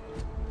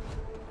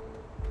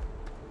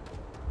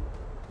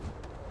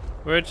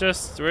 We're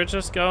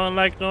just going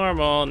like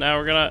normal. Now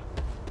we're gonna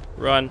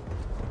run.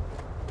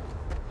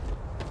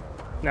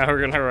 Now we're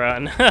gonna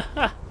run.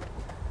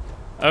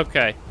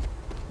 Okay.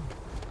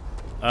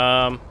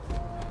 Yeah,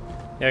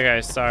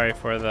 guys, sorry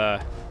for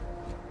the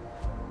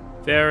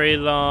very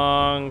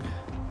long.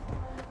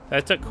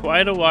 That took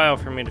quite a while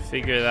for me to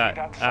figure that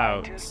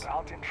out.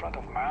 Out in front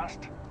of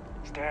mast,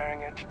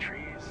 staring at the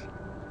trees.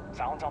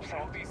 Sounds of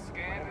sound. Be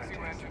scared as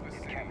you enter the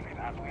city. Can't be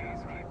that way,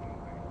 right?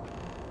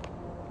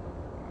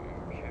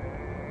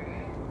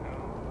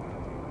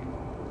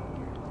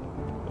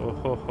 Oh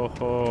ho ho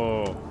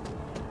ho.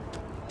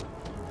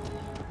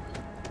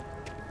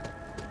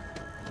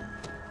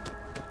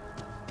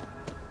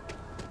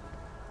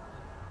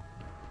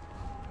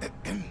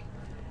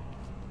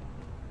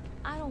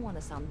 I don't want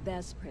to sound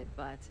desperate,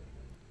 but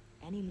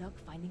any luck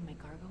finding my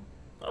cargo?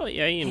 Oh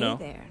yeah, you know.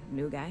 Hey there,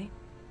 new guy.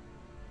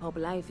 Hope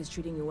life is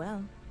treating you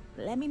well.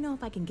 Let me know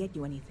if I can get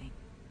you anything.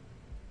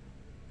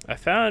 I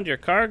found your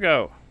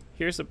cargo.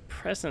 Here's a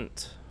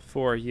present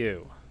for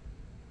you.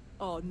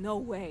 Oh, no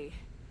way.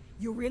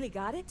 You really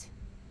got it?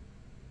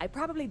 I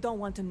probably don't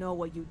want to know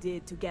what you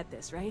did to get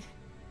this, right?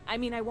 I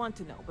mean, I want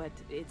to know, but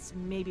it's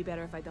maybe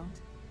better if I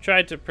don't.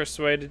 Tried to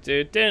persuade a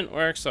dude, didn't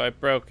work, so I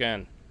broke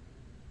in.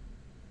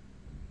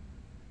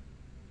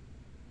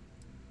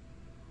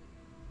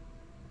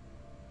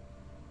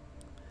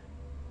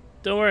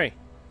 Don't worry,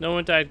 no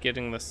one died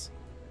getting this.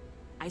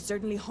 I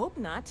certainly hope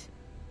not.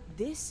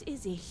 This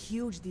is a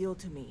huge deal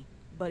to me,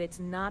 but it's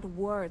not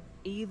worth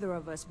either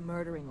of us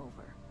murdering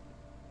over.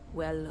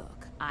 Well,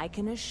 look, I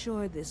can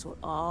assure this will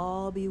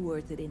all be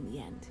worth it in the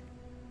end.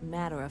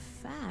 Matter of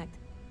fact,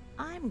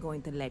 I'm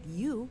going to let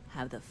you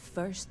have the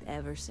first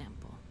ever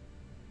sample.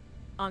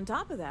 On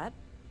top of that,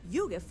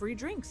 you get free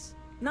drinks.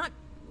 Not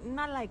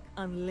like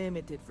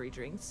unlimited free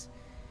drinks,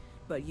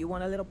 but you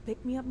want a little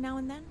pick-me-up now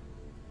and then?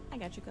 I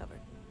got you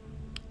covered.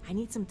 I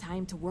need some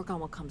time to work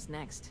on what comes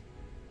next.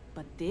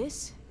 But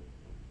this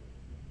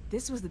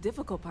was the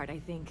difficult part, I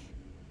think.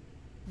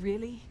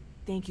 Really?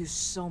 Thank you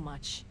so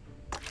much.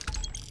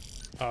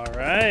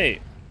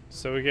 Alright,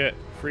 so we get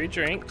free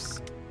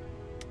drinks.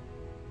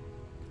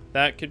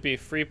 That could be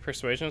free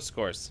persuasion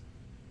scores.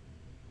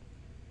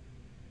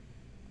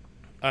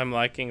 I'm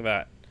liking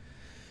that.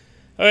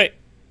 Alright,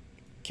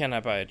 can I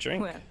buy a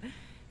drink? Well,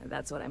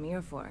 that's what I'm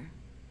here for.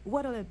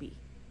 What'll it be?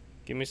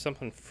 Give me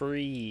something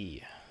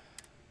free.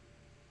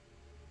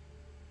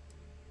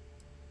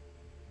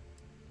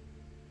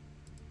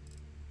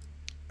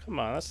 Come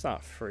on, that's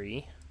not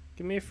free.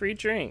 Give me a free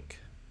drink.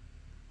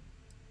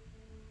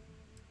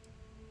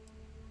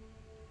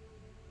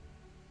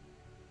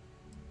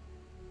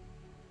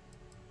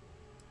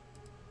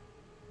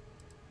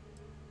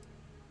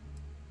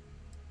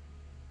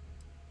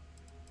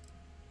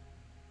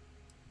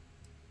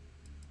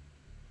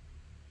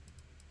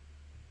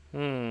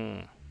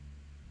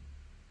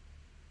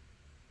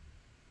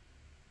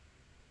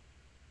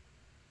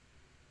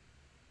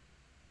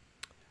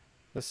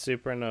 The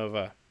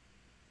supernova.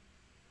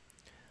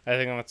 I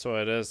think that's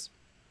what it is.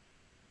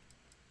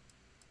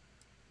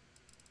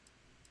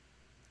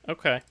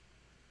 Okay.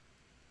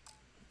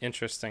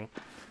 Interesting.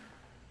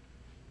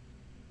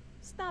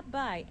 Stop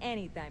by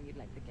anytime you'd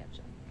like to catch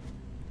up.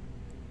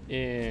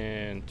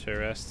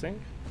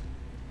 Interesting.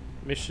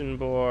 Mission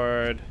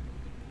board.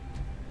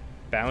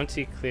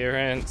 Bounty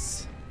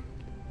clearance.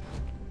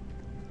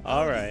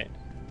 Alright.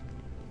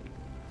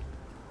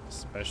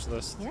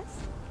 Specialist. Yes?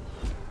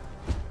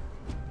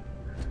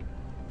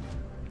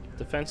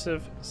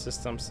 Defensive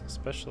systems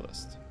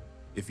specialist.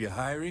 If you're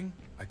hiring,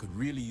 I could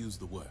really use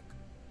the work.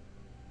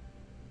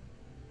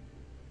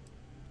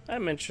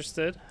 I'm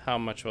interested. How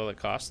much will it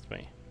cost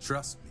me?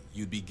 Trust me,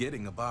 you'd be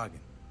getting a bargain.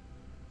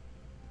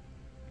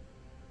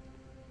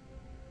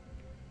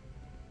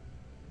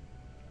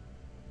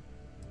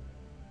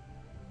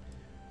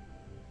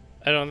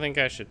 I don't think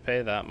I should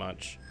pay that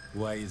much.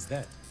 Why is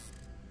that?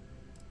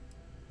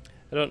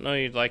 I don't know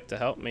you'd like to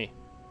help me.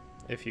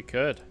 If you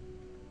could.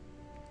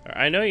 Or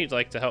I know you'd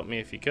like to help me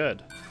if you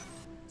could.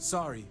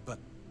 Sorry, but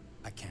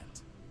I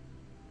can't.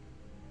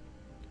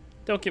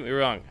 Don't get me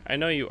wrong. I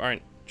know you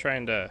aren't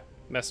trying to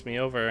mess me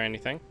over or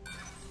anything.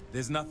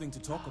 There's nothing to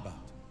talk about.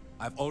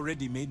 I've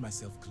already made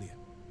myself clear.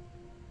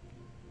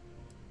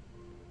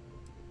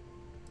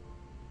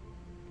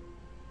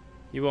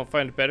 You won't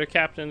find a better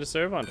captain to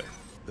serve under.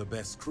 The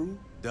best crew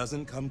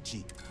doesn't come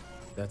cheap.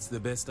 That's the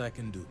best I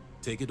can do.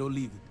 Take it or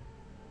leave it.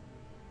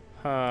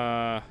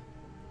 Huh.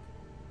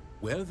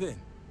 Well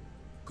then,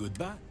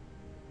 goodbye.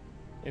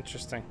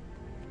 Interesting.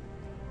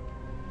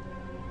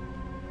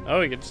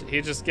 Oh,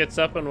 he just gets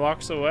up and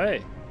walks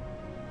away.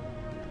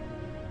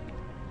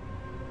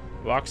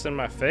 Walks in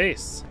my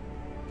face.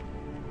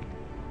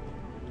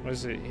 What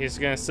is he? He's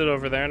gonna sit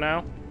over there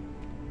now?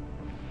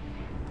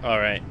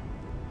 Alright.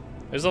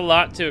 There's a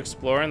lot to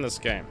explore in this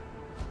game.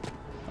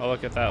 I'll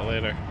look at that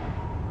later.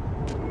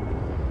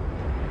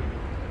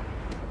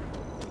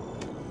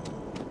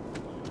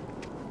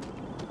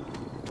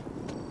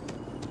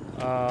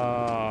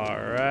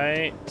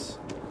 Alright.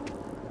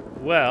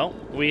 Well,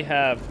 we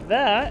have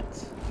that.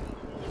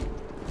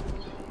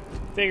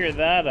 Figure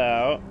that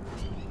out.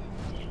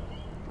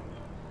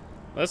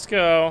 Let's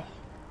go.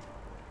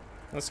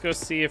 Let's go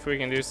see if we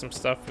can do some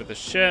stuff with the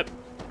ship.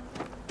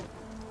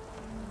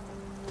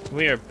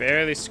 We are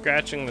barely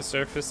scratching the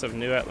surface of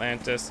New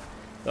Atlantis.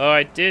 Though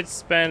I did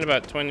spend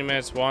about 20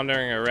 minutes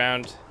wandering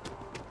around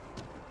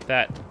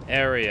that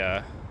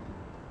area.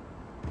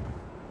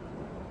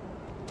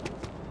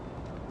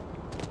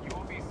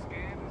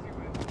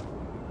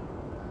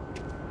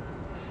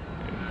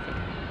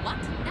 What?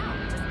 No,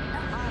 just go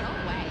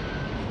away.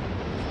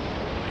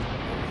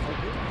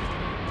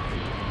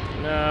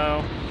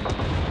 No.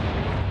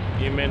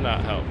 You may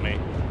not help me.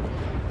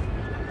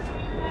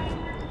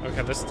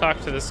 Okay, let's talk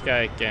to this guy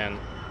again.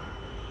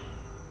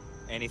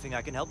 Anything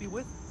I can help you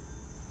with?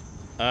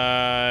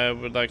 I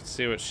would like to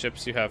see what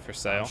ships you have for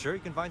sale. I'm sure you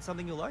can find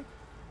something you like.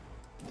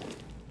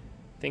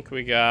 I think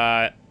we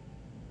got...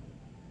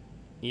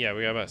 Yeah,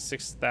 we got about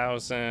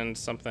 6,000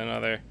 something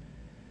other.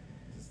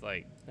 It's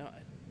like... No,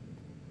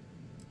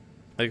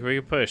 like we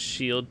could put a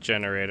shield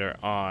generator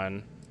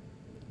on.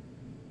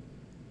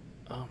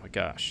 Oh my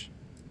gosh.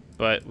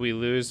 But we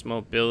lose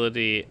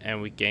mobility and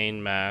we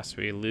gain mass.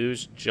 We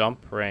lose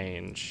jump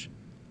range.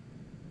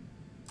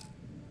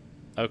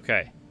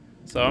 Okay.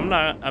 So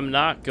I'm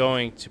not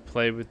going to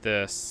play with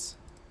this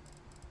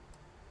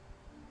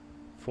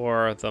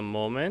for the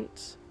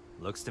moment.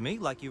 Looks to me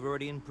like you're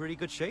already in pretty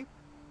good shape.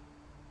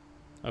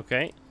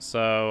 Okay,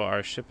 so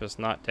our ship is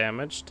not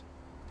damaged.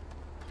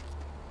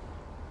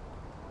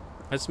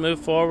 Let's move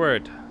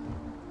forward.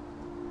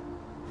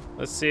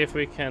 Let's see if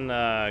we can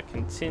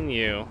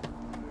continue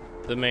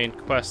the main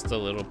quest a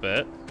little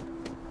bit.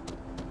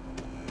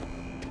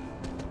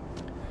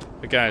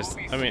 But guys,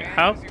 I mean,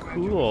 how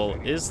cool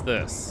is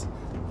this?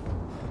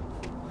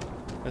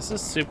 This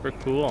is super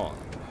cool.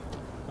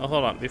 Oh,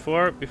 hold on.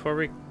 Before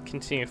we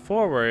continue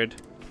forward,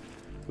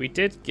 we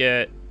did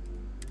get...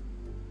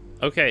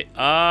 Okay,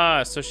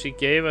 so she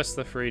gave us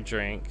the free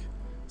drink.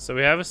 So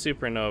we have a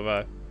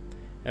supernova.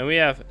 And we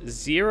have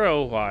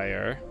zero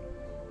wire,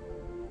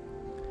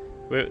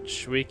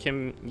 which we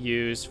can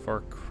use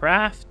for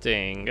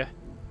crafting.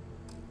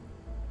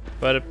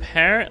 But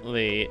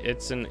apparently,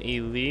 it's an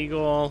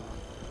illegal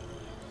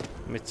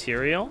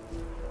material.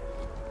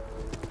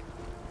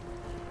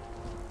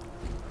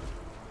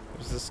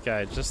 Who's this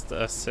guy? Just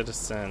a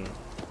citizen.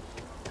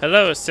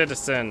 Hello,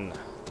 citizen.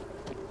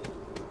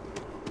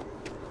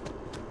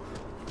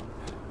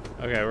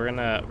 Okay, we're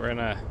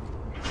gonna.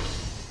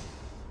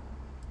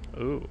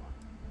 Ooh.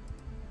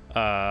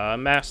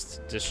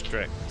 Mast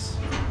district.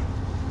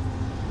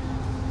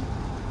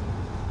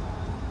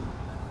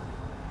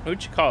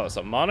 What'd you call this?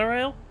 A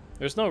monorail?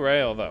 There's no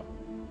rail though.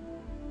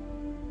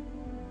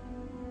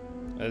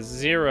 A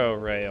zero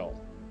rail.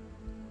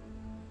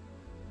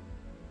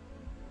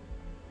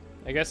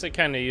 I guess it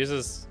kind of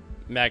uses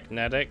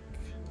magnetic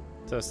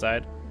to the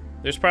side.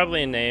 There's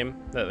probably a name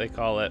that they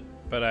call it,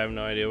 but I have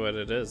no idea what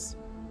it is.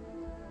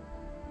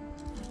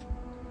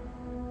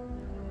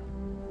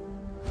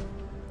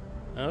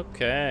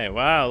 Okay,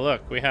 wow,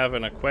 look, we have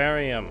an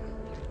aquarium.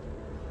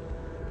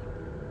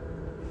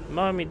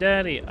 Mommy,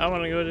 Daddy, I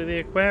want to go to the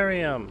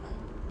aquarium.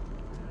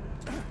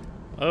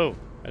 Oh,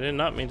 I did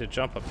not mean to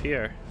jump up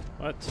here.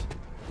 What?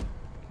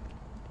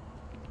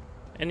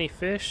 Any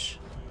fish?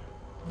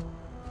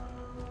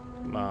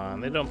 Come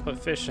on, they don't put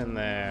fish in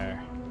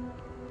there.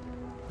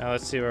 Now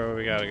let's see where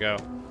we gotta go.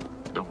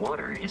 The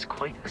water is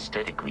quite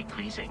aesthetically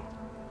pleasing,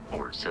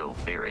 or so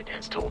Barrett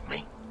has told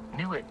me.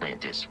 New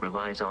Atlantis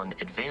relies on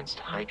advanced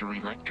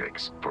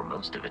hydroelectrics for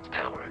most of its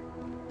power.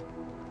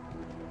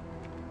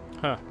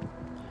 Huh.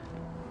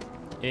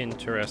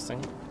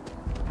 Interesting.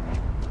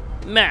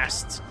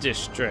 Mast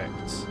District.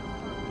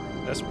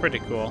 That's pretty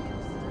cool.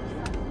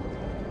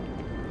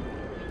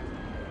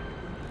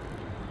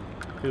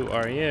 Who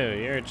are you?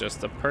 You're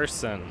just a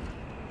person.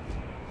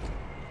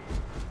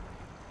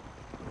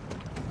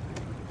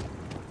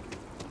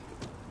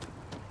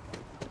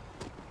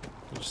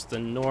 Just a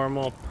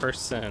normal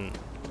person.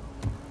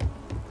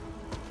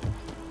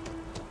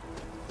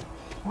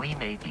 We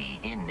may be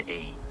in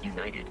a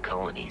United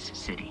Colonies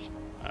city,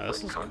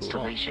 This but is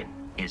Constellation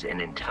is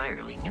an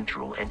entirely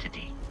neutral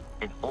entity,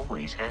 and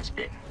always has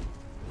been.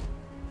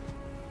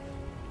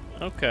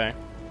 Okay.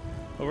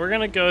 Well, we're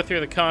gonna go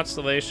through the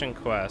Constellation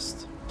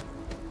quest.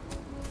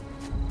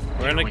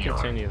 We're gonna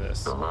continue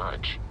this. The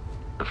lodge.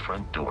 The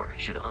front door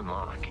should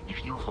unlock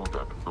if you hold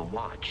up the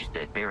watch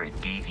that Barrett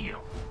gave you.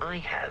 I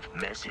have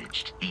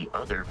messaged the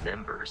other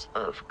members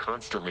of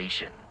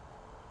Constellation.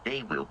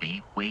 They will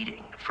be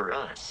waiting for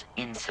us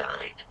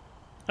inside.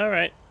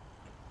 Alright.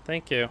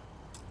 Thank you.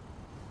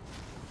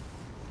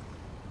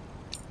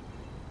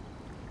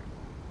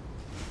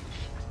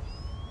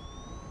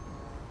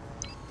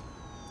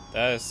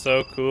 That is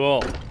so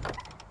cool.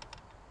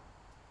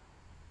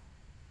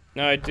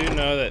 Now, I do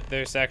know that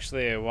there's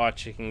actually a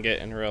watch you can get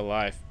in real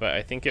life, but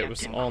I think it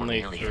was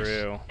only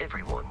through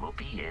Everyone will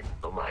be in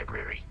the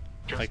library,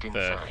 just like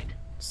the inside.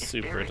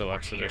 Super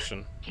Deluxe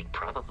Edition. He'd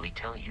probably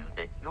tell you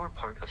that you're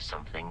part of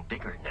something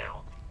bigger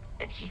now,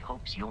 and he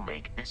hopes you'll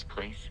make this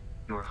place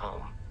your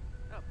home.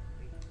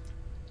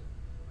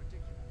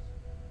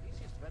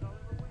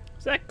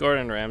 Is that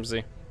Gordon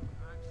Ramsay?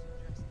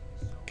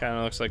 Kind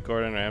of looks like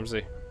Gordon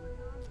Ramsay.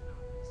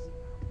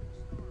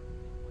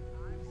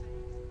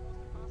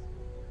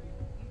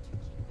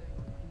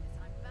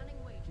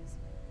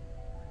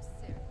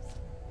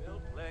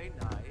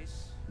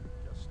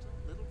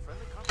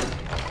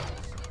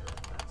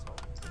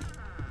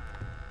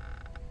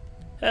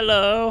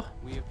 Hello.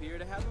 We appear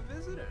to have a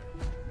visitor.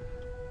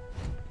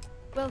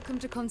 Welcome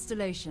to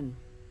Constellation.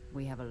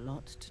 We have a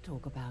lot to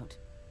talk about.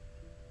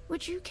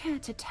 Would you care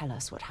to tell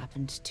us what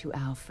happened to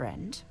our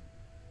friend?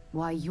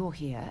 Why you're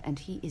here and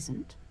he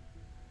isn't?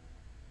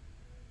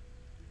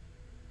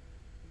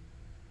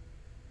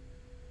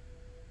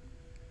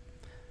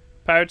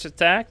 Pirates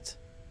attacked.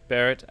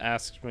 Barrett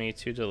asked me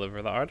to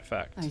deliver the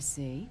artifact. I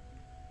see.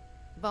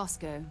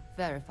 Vasco,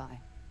 verify.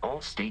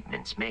 All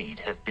statements made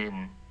have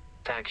been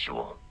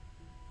factual.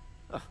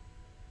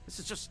 This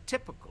is just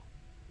typical.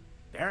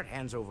 Barrett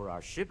hands over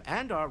our ship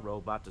and our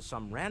robot to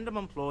some random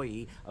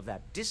employee of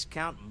that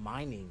discount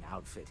mining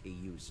outfit he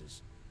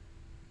uses.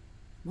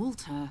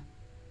 Walter.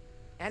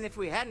 And if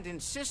we hadn't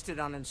insisted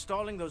on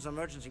installing those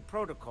emergency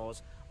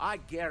protocols, I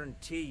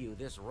guarantee you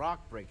this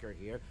rock breaker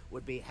here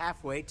would be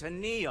halfway to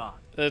Neon.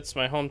 It's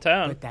my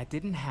hometown. But that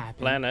didn't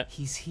happen. Planet.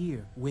 He's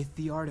here with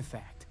the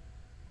artifact.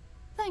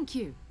 Thank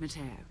you,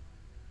 Matteo.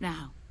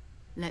 Now,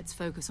 let's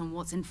focus on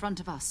what's in front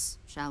of us,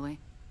 shall we?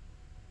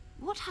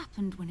 What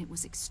happened when it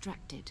was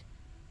extracted?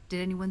 Did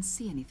anyone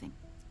see anything?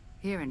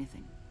 Hear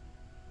anything?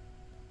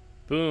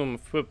 Boom,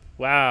 whoop,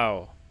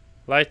 wow.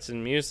 Lights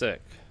and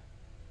music.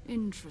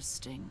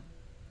 Interesting.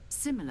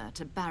 Similar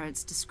to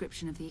Barrett's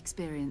description of the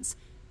experience,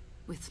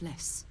 with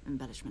less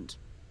embellishment.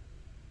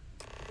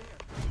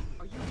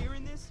 Are you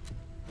hearing this?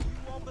 Do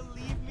you all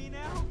believe me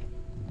now?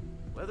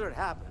 Whether it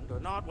happened or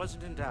not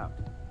wasn't in doubt.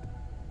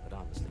 But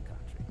honestly,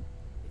 Country,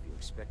 if you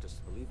expect us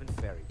to believe in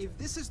fairy tales... If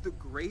this is the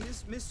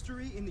greatest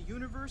mystery in the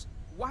universe,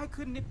 why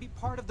couldn't it be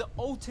part of the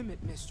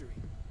ultimate mystery?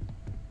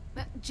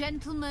 But,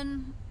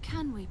 gentlemen,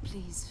 can we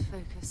please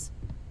focus?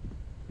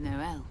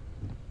 Noel,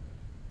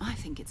 I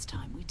think it's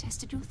time we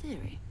tested your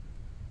theory.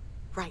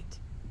 Right.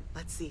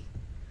 Let's see.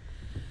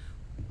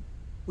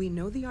 We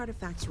know the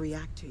artifacts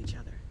react to each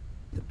other.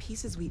 The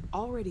pieces we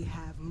already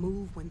have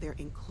move when they're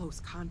in close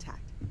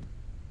contact.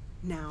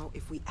 Now,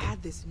 if we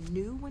add this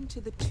new one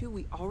to the two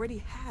we already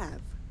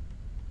have...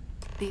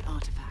 The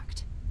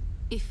artifact.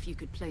 If you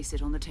could place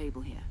it on the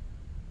table here.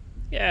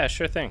 Yeah,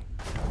 sure thing.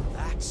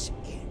 That's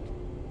it.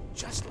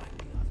 Just like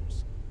the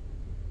others.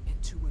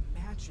 And to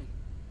imagine,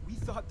 we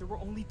thought there were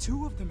only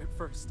 2 of them at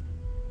first.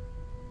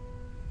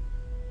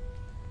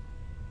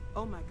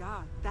 Oh my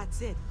god,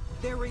 that's it.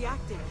 They're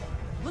reacting.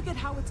 Look at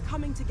how it's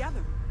coming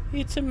together.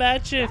 It's a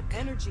magic. That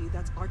energy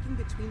that's arcing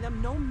between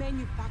them, no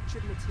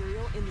manufactured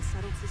material in the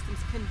settled systems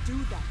can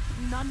do that.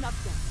 None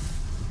of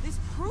them. This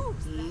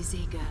proves that...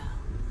 Easy, girl.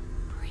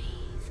 Breathe.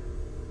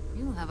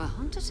 You'll have a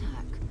heart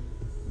attack.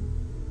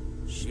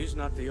 She's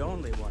not the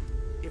only one.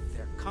 If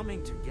they're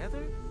coming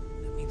together,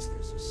 that means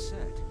there's a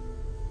set.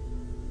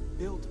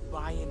 Built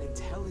by by an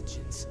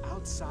intelligence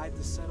outside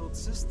the settled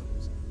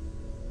systems.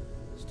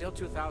 Still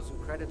 2,000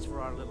 credits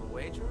for our little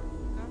wager,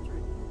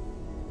 Patrick?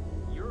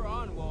 You're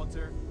on,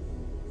 Walter.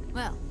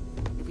 Well,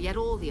 if we had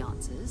all the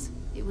answers,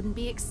 it wouldn't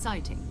be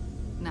exciting,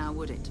 now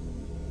would it?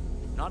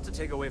 Not to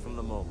take away from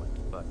the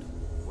moment, but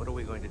what are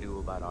we going to do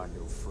about our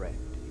new friend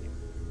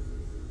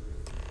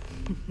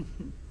here?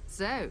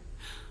 So,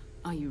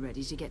 are you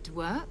ready to get to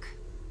work?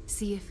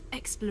 See if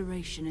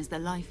exploration is the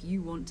life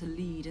you want to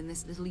lead in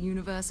this little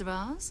universe of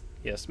ours?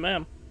 Yes,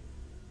 ma'am.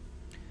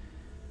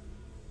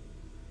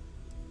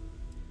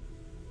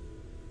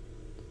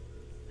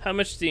 How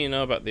much do you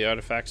know about the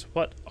artifacts?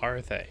 What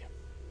are they?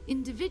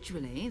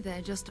 Individually,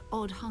 they're just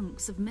odd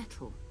hunks of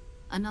metal.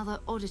 Another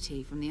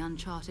oddity from the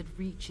uncharted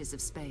reaches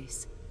of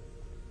space.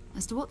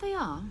 As to what they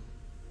are,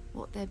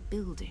 what they're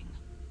building,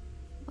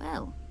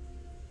 well,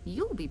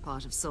 you'll be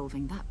part of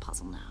solving that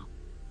puzzle now.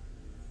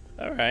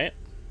 Alright.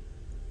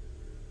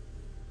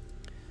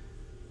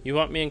 You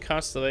want me in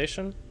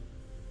Constellation?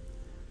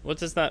 What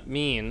does that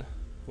mean?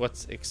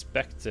 What's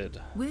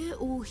expected? We're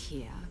all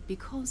here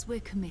because we're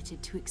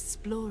committed to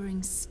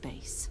exploring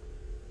space.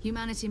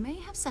 Humanity may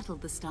have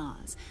settled the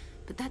stars,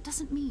 but that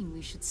doesn't mean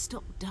we should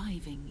stop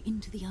diving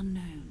into the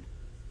unknown.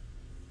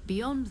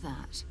 Beyond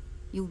that,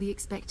 you'll be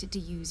expected to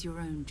use your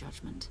own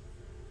judgment,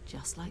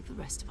 just like the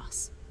rest of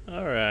us.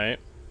 Alright.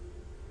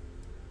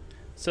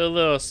 So a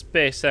little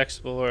space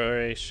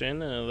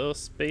exploration and a little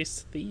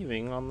space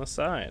thieving on the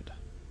side.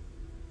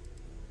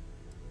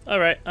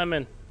 Alright, I'm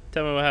in.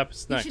 Tell me what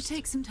happens next. You should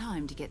take some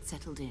time to get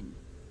settled in.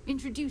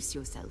 Introduce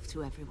yourself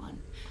to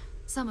everyone.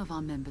 Some of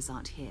our members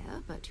aren't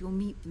here, but you'll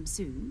meet them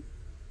soon.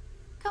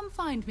 Come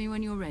find me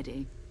when you're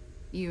ready.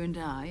 You and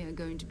I are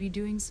going to be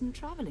doing some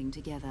traveling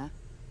together.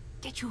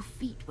 Get your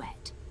feet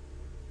wet.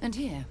 And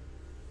here,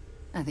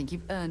 I think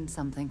you've earned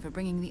something for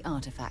bringing the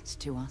artifact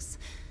to us.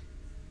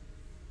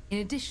 In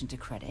addition to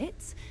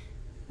credits,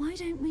 why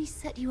don't we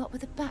set you up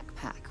with a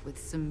backpack with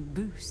some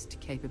boost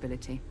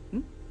capability?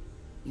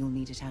 You'll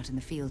need it out in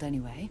the field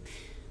anyway.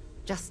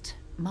 Just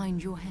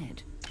mind your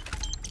head.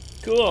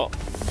 Cool.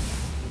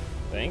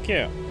 Thank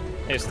you.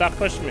 Hey, stop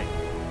pushing me.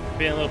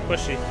 Being a little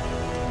pushy.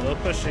 A little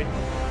pushy.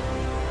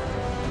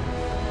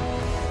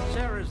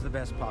 Sarah's the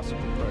best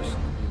possible person to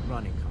be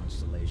running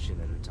Constellation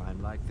at a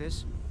time like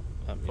this.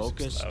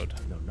 Focused, loud.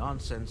 no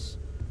nonsense,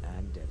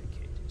 and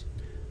dedicated.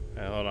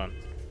 Alright, hold on.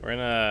 We're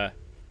gonna...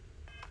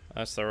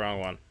 That's the wrong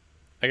one.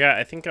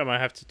 I think I might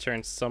have to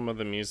turn some of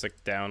the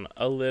music down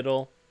a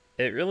little.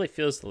 It really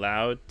feels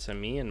loud to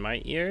me in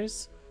my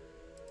ears.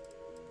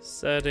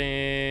 Settings...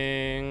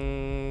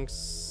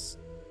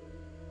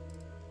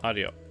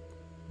 Audio.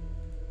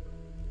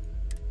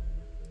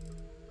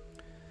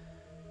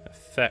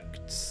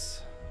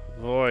 Effects.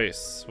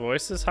 Voice.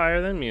 Voice is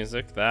higher than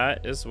music.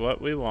 That is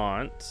what we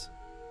want.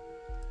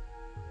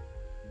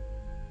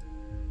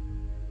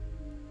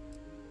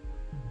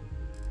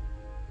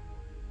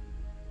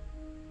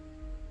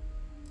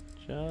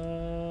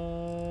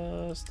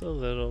 Just a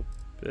little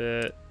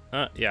bit.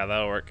 Yeah,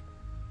 that'll work.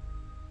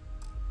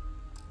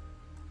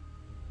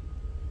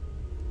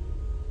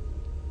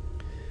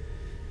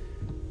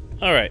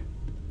 Alright.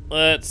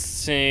 Let's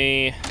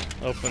see.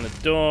 Open the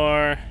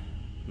door.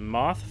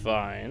 Moth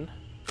vine.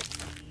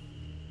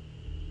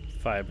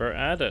 Fiber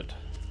added.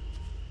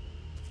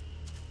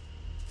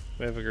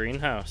 We have a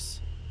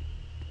greenhouse.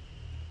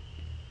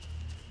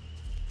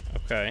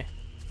 Okay.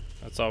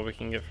 That's all we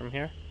can get from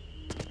here.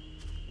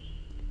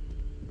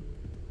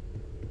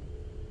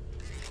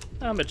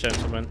 I'm a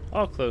gentleman.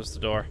 I'll close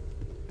the door.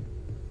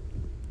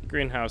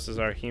 Greenhouses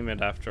are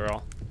humid after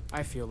all.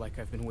 I feel like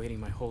I've been waiting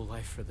my whole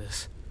life for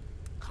this.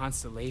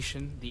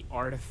 Constellation, the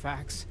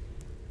artifacts.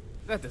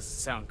 That doesn't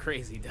sound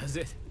crazy, does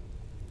it?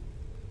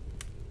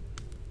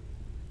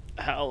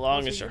 How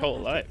long is your whole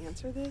life? To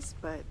answer this,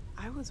 but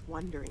I was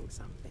wondering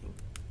something.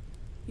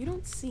 You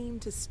don't seem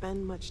to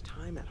spend much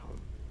time at home.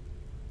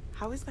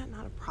 How is that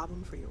not a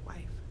problem for your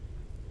wife?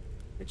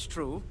 It's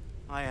true.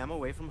 I am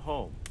away from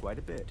home quite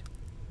a bit.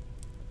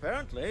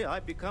 Apparently,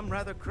 I've become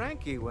rather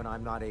cranky when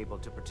I'm not able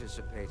to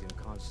participate in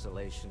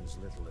Constellation's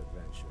little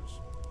adventures.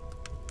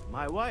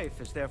 My wife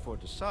has therefore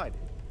decided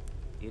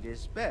it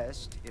is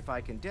best if I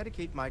can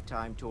dedicate my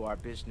time to our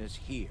business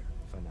here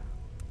for now.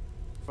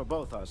 For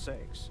both our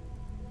sakes.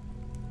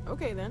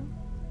 Okay then.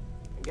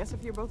 I guess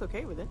if you're both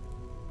okay with it.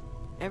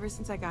 Ever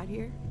since I got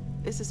here,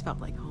 this has felt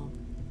like home.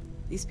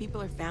 These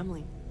people are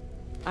family.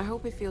 I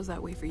hope it feels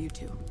that way for you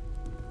too.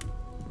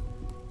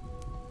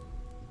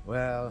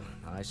 Well,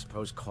 I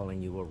suppose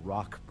calling you a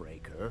rock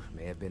breaker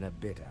may have been a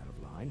bit out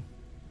of line.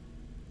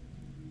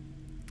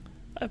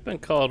 I've been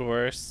called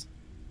worse.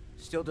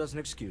 Still doesn't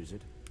excuse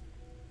it.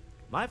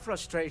 My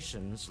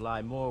frustrations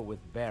lie more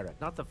with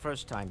Barrett, not the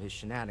first time his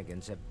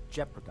shenanigans have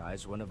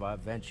jeopardized one of our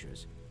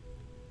ventures.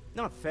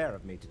 Not fair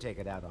of me to take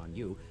it out on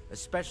you,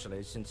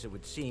 especially since it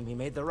would seem he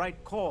made the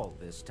right call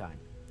this time.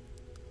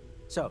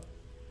 So,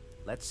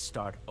 let's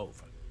start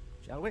over,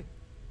 shall we?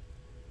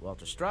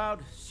 Walter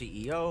Stroud,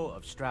 CEO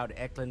of Stroud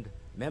Eklund,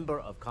 member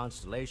of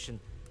Constellation,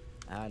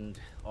 and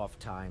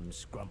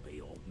oft-times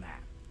grumpy old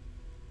man.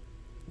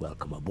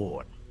 welcome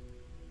aboard.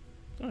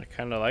 I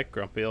kind of like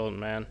grumpy old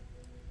man.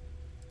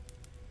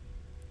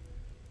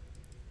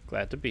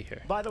 Glad to be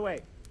here. By the way,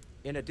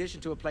 in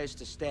addition to a place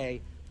to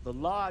stay, the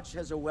Lodge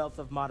has a wealth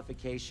of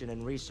modification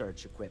and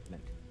research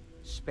equipment.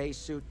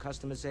 Spacesuit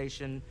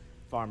customization,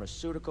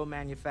 pharmaceutical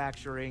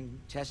manufacturing,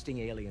 testing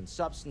alien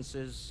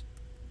substances,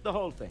 the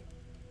whole thing.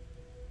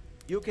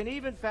 You can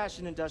even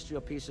fashion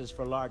industrial pieces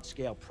for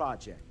large-scale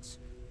projects,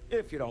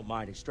 if you don't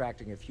mind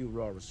extracting a few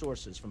raw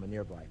resources from a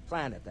nearby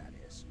planet, that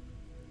is.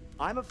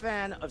 I'm a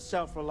fan of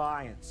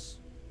self-reliance,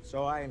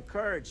 so I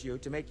encourage you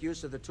to make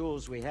use of the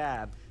tools we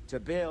have to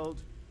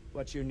build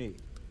what you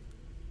need.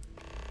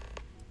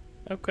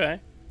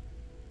 Okay.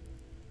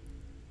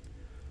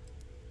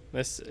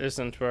 This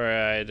isn't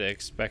where I'd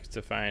expect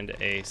to find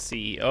a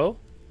CEO.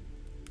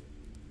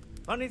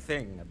 Funny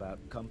thing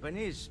about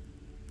companies,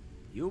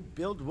 you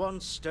build one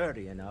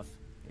sturdy enough,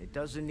 it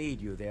doesn't need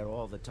you there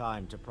all the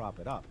time to prop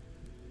it up.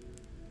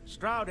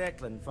 Stroud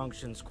Eklund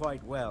functions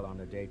quite well on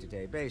a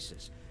day-to-day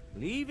basis,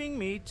 leaving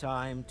me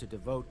time to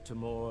devote to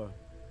more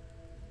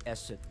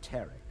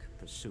esoteric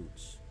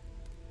pursuits.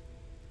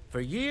 For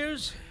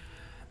years,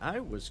 I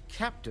was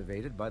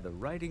captivated by the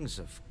writings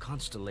of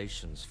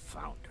Constellation's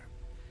founder,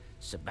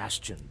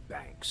 Sebastian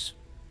Banks.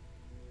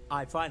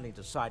 I finally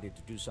decided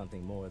to do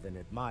something more than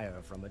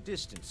admire from a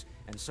distance,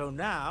 and so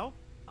now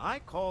I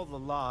call the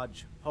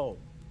Lodge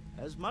home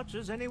as much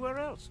as anywhere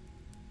else.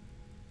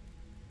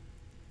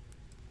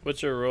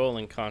 What's your role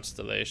in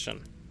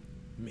Constellation?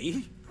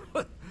 Me?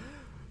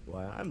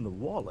 Why, I'm the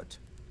wallet.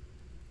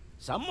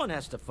 Someone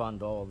has to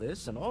fund all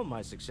this, and all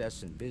my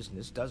success in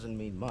business doesn't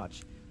mean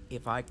much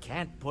if I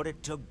can't put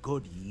it to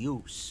good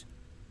use.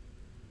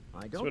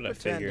 I don't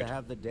pretend to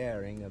have the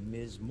daring of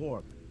Ms.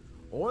 Morgan,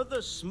 or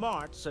the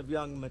smarts of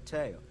young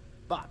Mateo,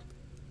 but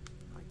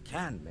I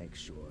can make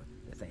sure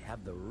that they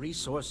have the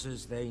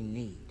resources they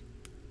need.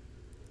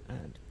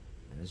 And,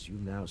 as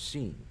you've now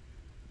seen,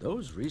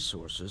 those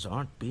resources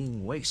aren't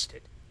being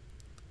wasted.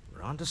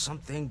 We're onto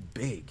something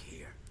big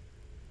here.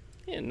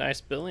 Yeah,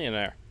 nice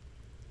billionaire.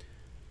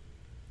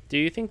 Do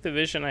you think the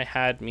vision I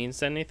had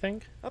means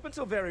anything? Up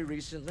until very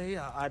recently,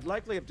 I'd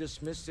likely have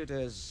dismissed it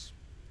as,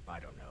 I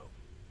don't know,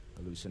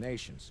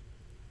 hallucinations.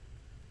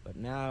 But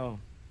now,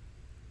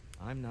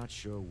 I'm not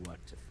sure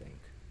what to think.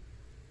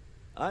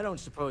 I don't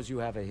suppose you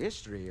have a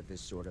history of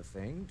this sort of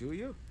thing, do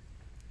you?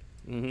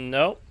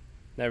 Nope.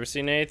 Never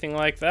seen anything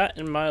like that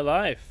in my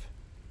life.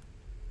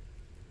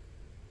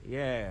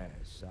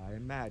 Yes, I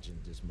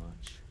imagined as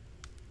much.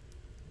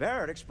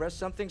 Barrett expressed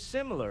something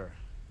similar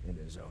in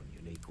his own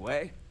unique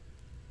way.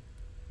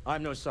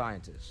 I'm no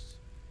scientist.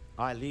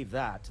 I leave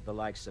that to the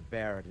likes of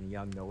Barrett and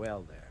young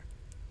Noel there.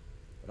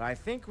 But I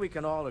think we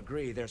can all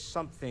agree there's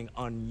something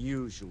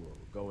unusual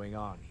going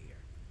on here.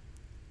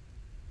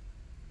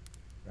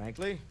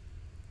 Frankly,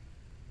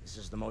 this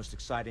is the most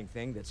exciting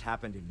thing that's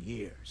happened in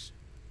years.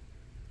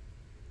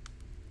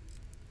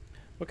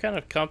 What kind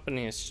of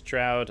company is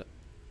Stroud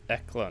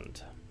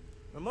Eklund?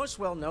 We're most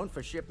well known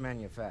for ship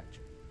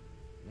manufacture.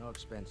 No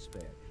expense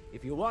spared.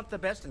 If you want the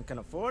best and can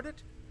afford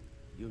it,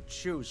 you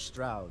choose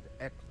Stroud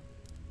Eklund.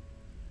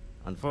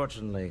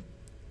 Unfortunately,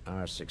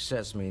 our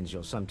success means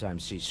you'll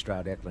sometimes see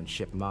Stroud Eklund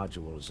ship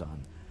modules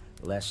on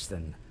less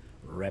than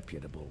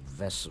reputable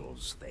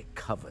vessels. They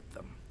covet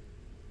them.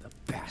 The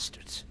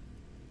bastards.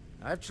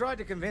 I've tried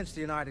to convince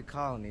the United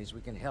Colonies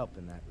we can help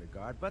in that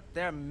regard, but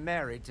they're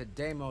married to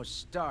Deimos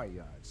Star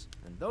Yards,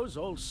 and those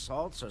old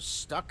salts are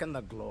stuck in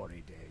the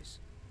glory days.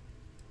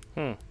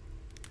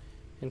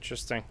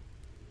 Interesting.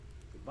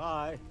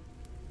 Goodbye.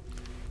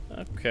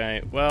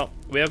 Okay, well,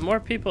 we have more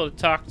people to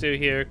talk to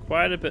here,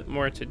 quite a bit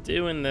more to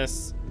do in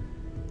this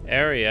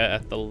area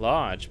at the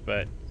lodge,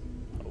 but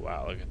oh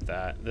wow, look at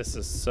that. This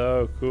is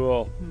so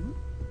cool.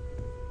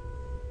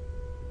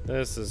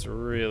 This is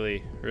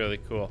really, really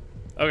cool.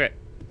 Okay.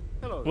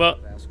 Hello, well,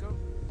 Vasco.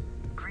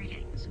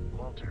 Greetings,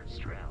 Walter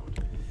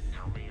Stroud.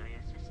 How may I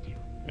assist you?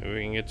 Maybe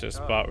we can get to a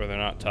spot where they're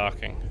not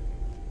talking.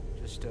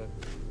 Just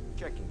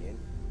checking in,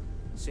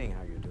 seeing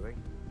how you're doing.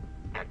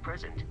 At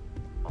present,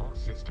 all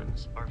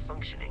systems are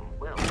functioning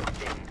well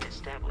within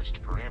established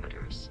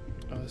parameters.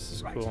 Oh, this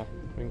is cool.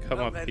 We can come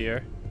up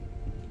here.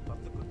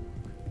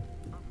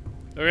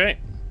 Okay.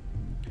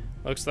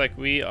 Looks like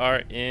we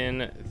are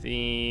in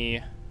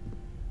the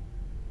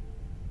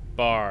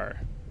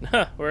bar.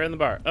 We're in the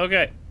bar.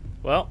 Okay.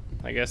 Well,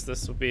 I guess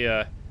this will be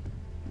a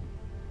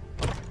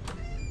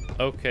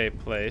okay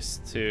place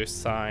to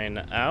sign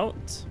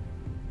out.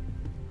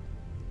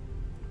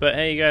 But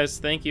hey, you guys,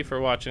 thank you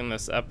for watching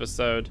this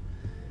episode.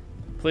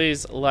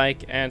 Please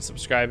like and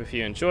subscribe if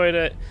you enjoyed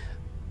it.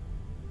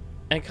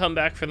 And come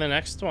back for the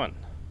next one.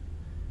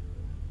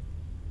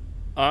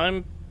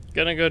 I'm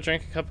gonna go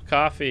drink a cup of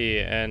coffee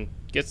and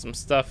get some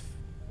stuff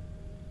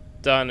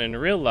done in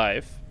real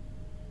life.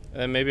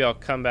 And then maybe I'll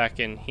come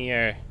back in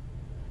here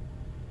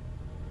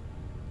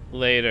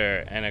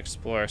later and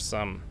explore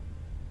some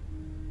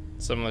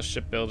of the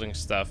shipbuilding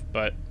stuff.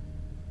 But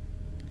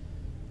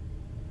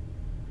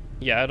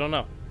yeah, I don't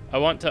know. I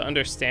want to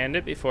understand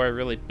it before I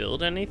really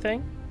build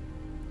anything.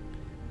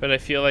 But I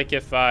feel like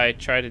if I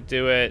try to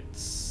do it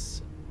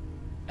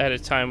at a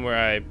time where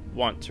I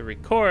want to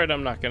record,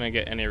 I'm not going to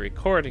get any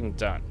recording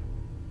done.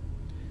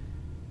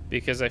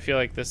 Because I feel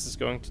like this is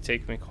going to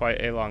take me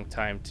quite a long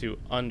time to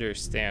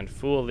understand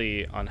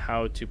fully on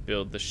how to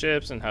build the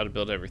ships and how to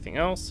build everything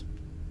else.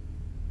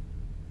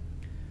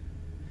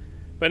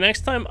 But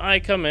next time I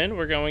come in,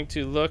 we're going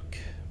to look...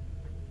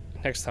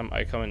 Next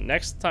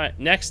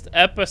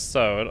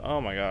episode, oh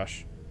my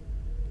gosh.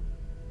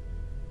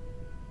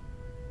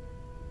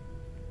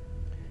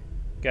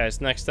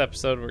 Guys, next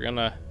episode we're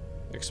gonna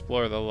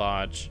explore the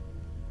lodge.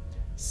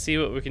 See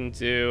what we can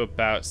do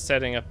about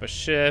setting up a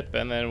ship,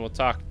 and then we'll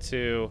talk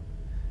to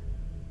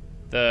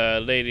the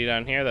lady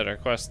down here that our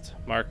quest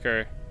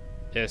marker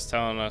is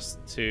telling us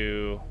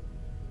to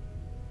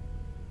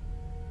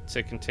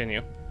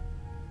continue.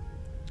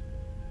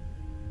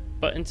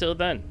 But until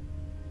then,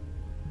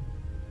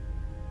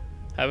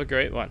 have a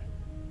great one.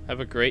 Have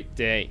a great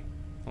day.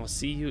 I'll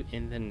see you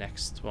in the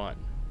next one.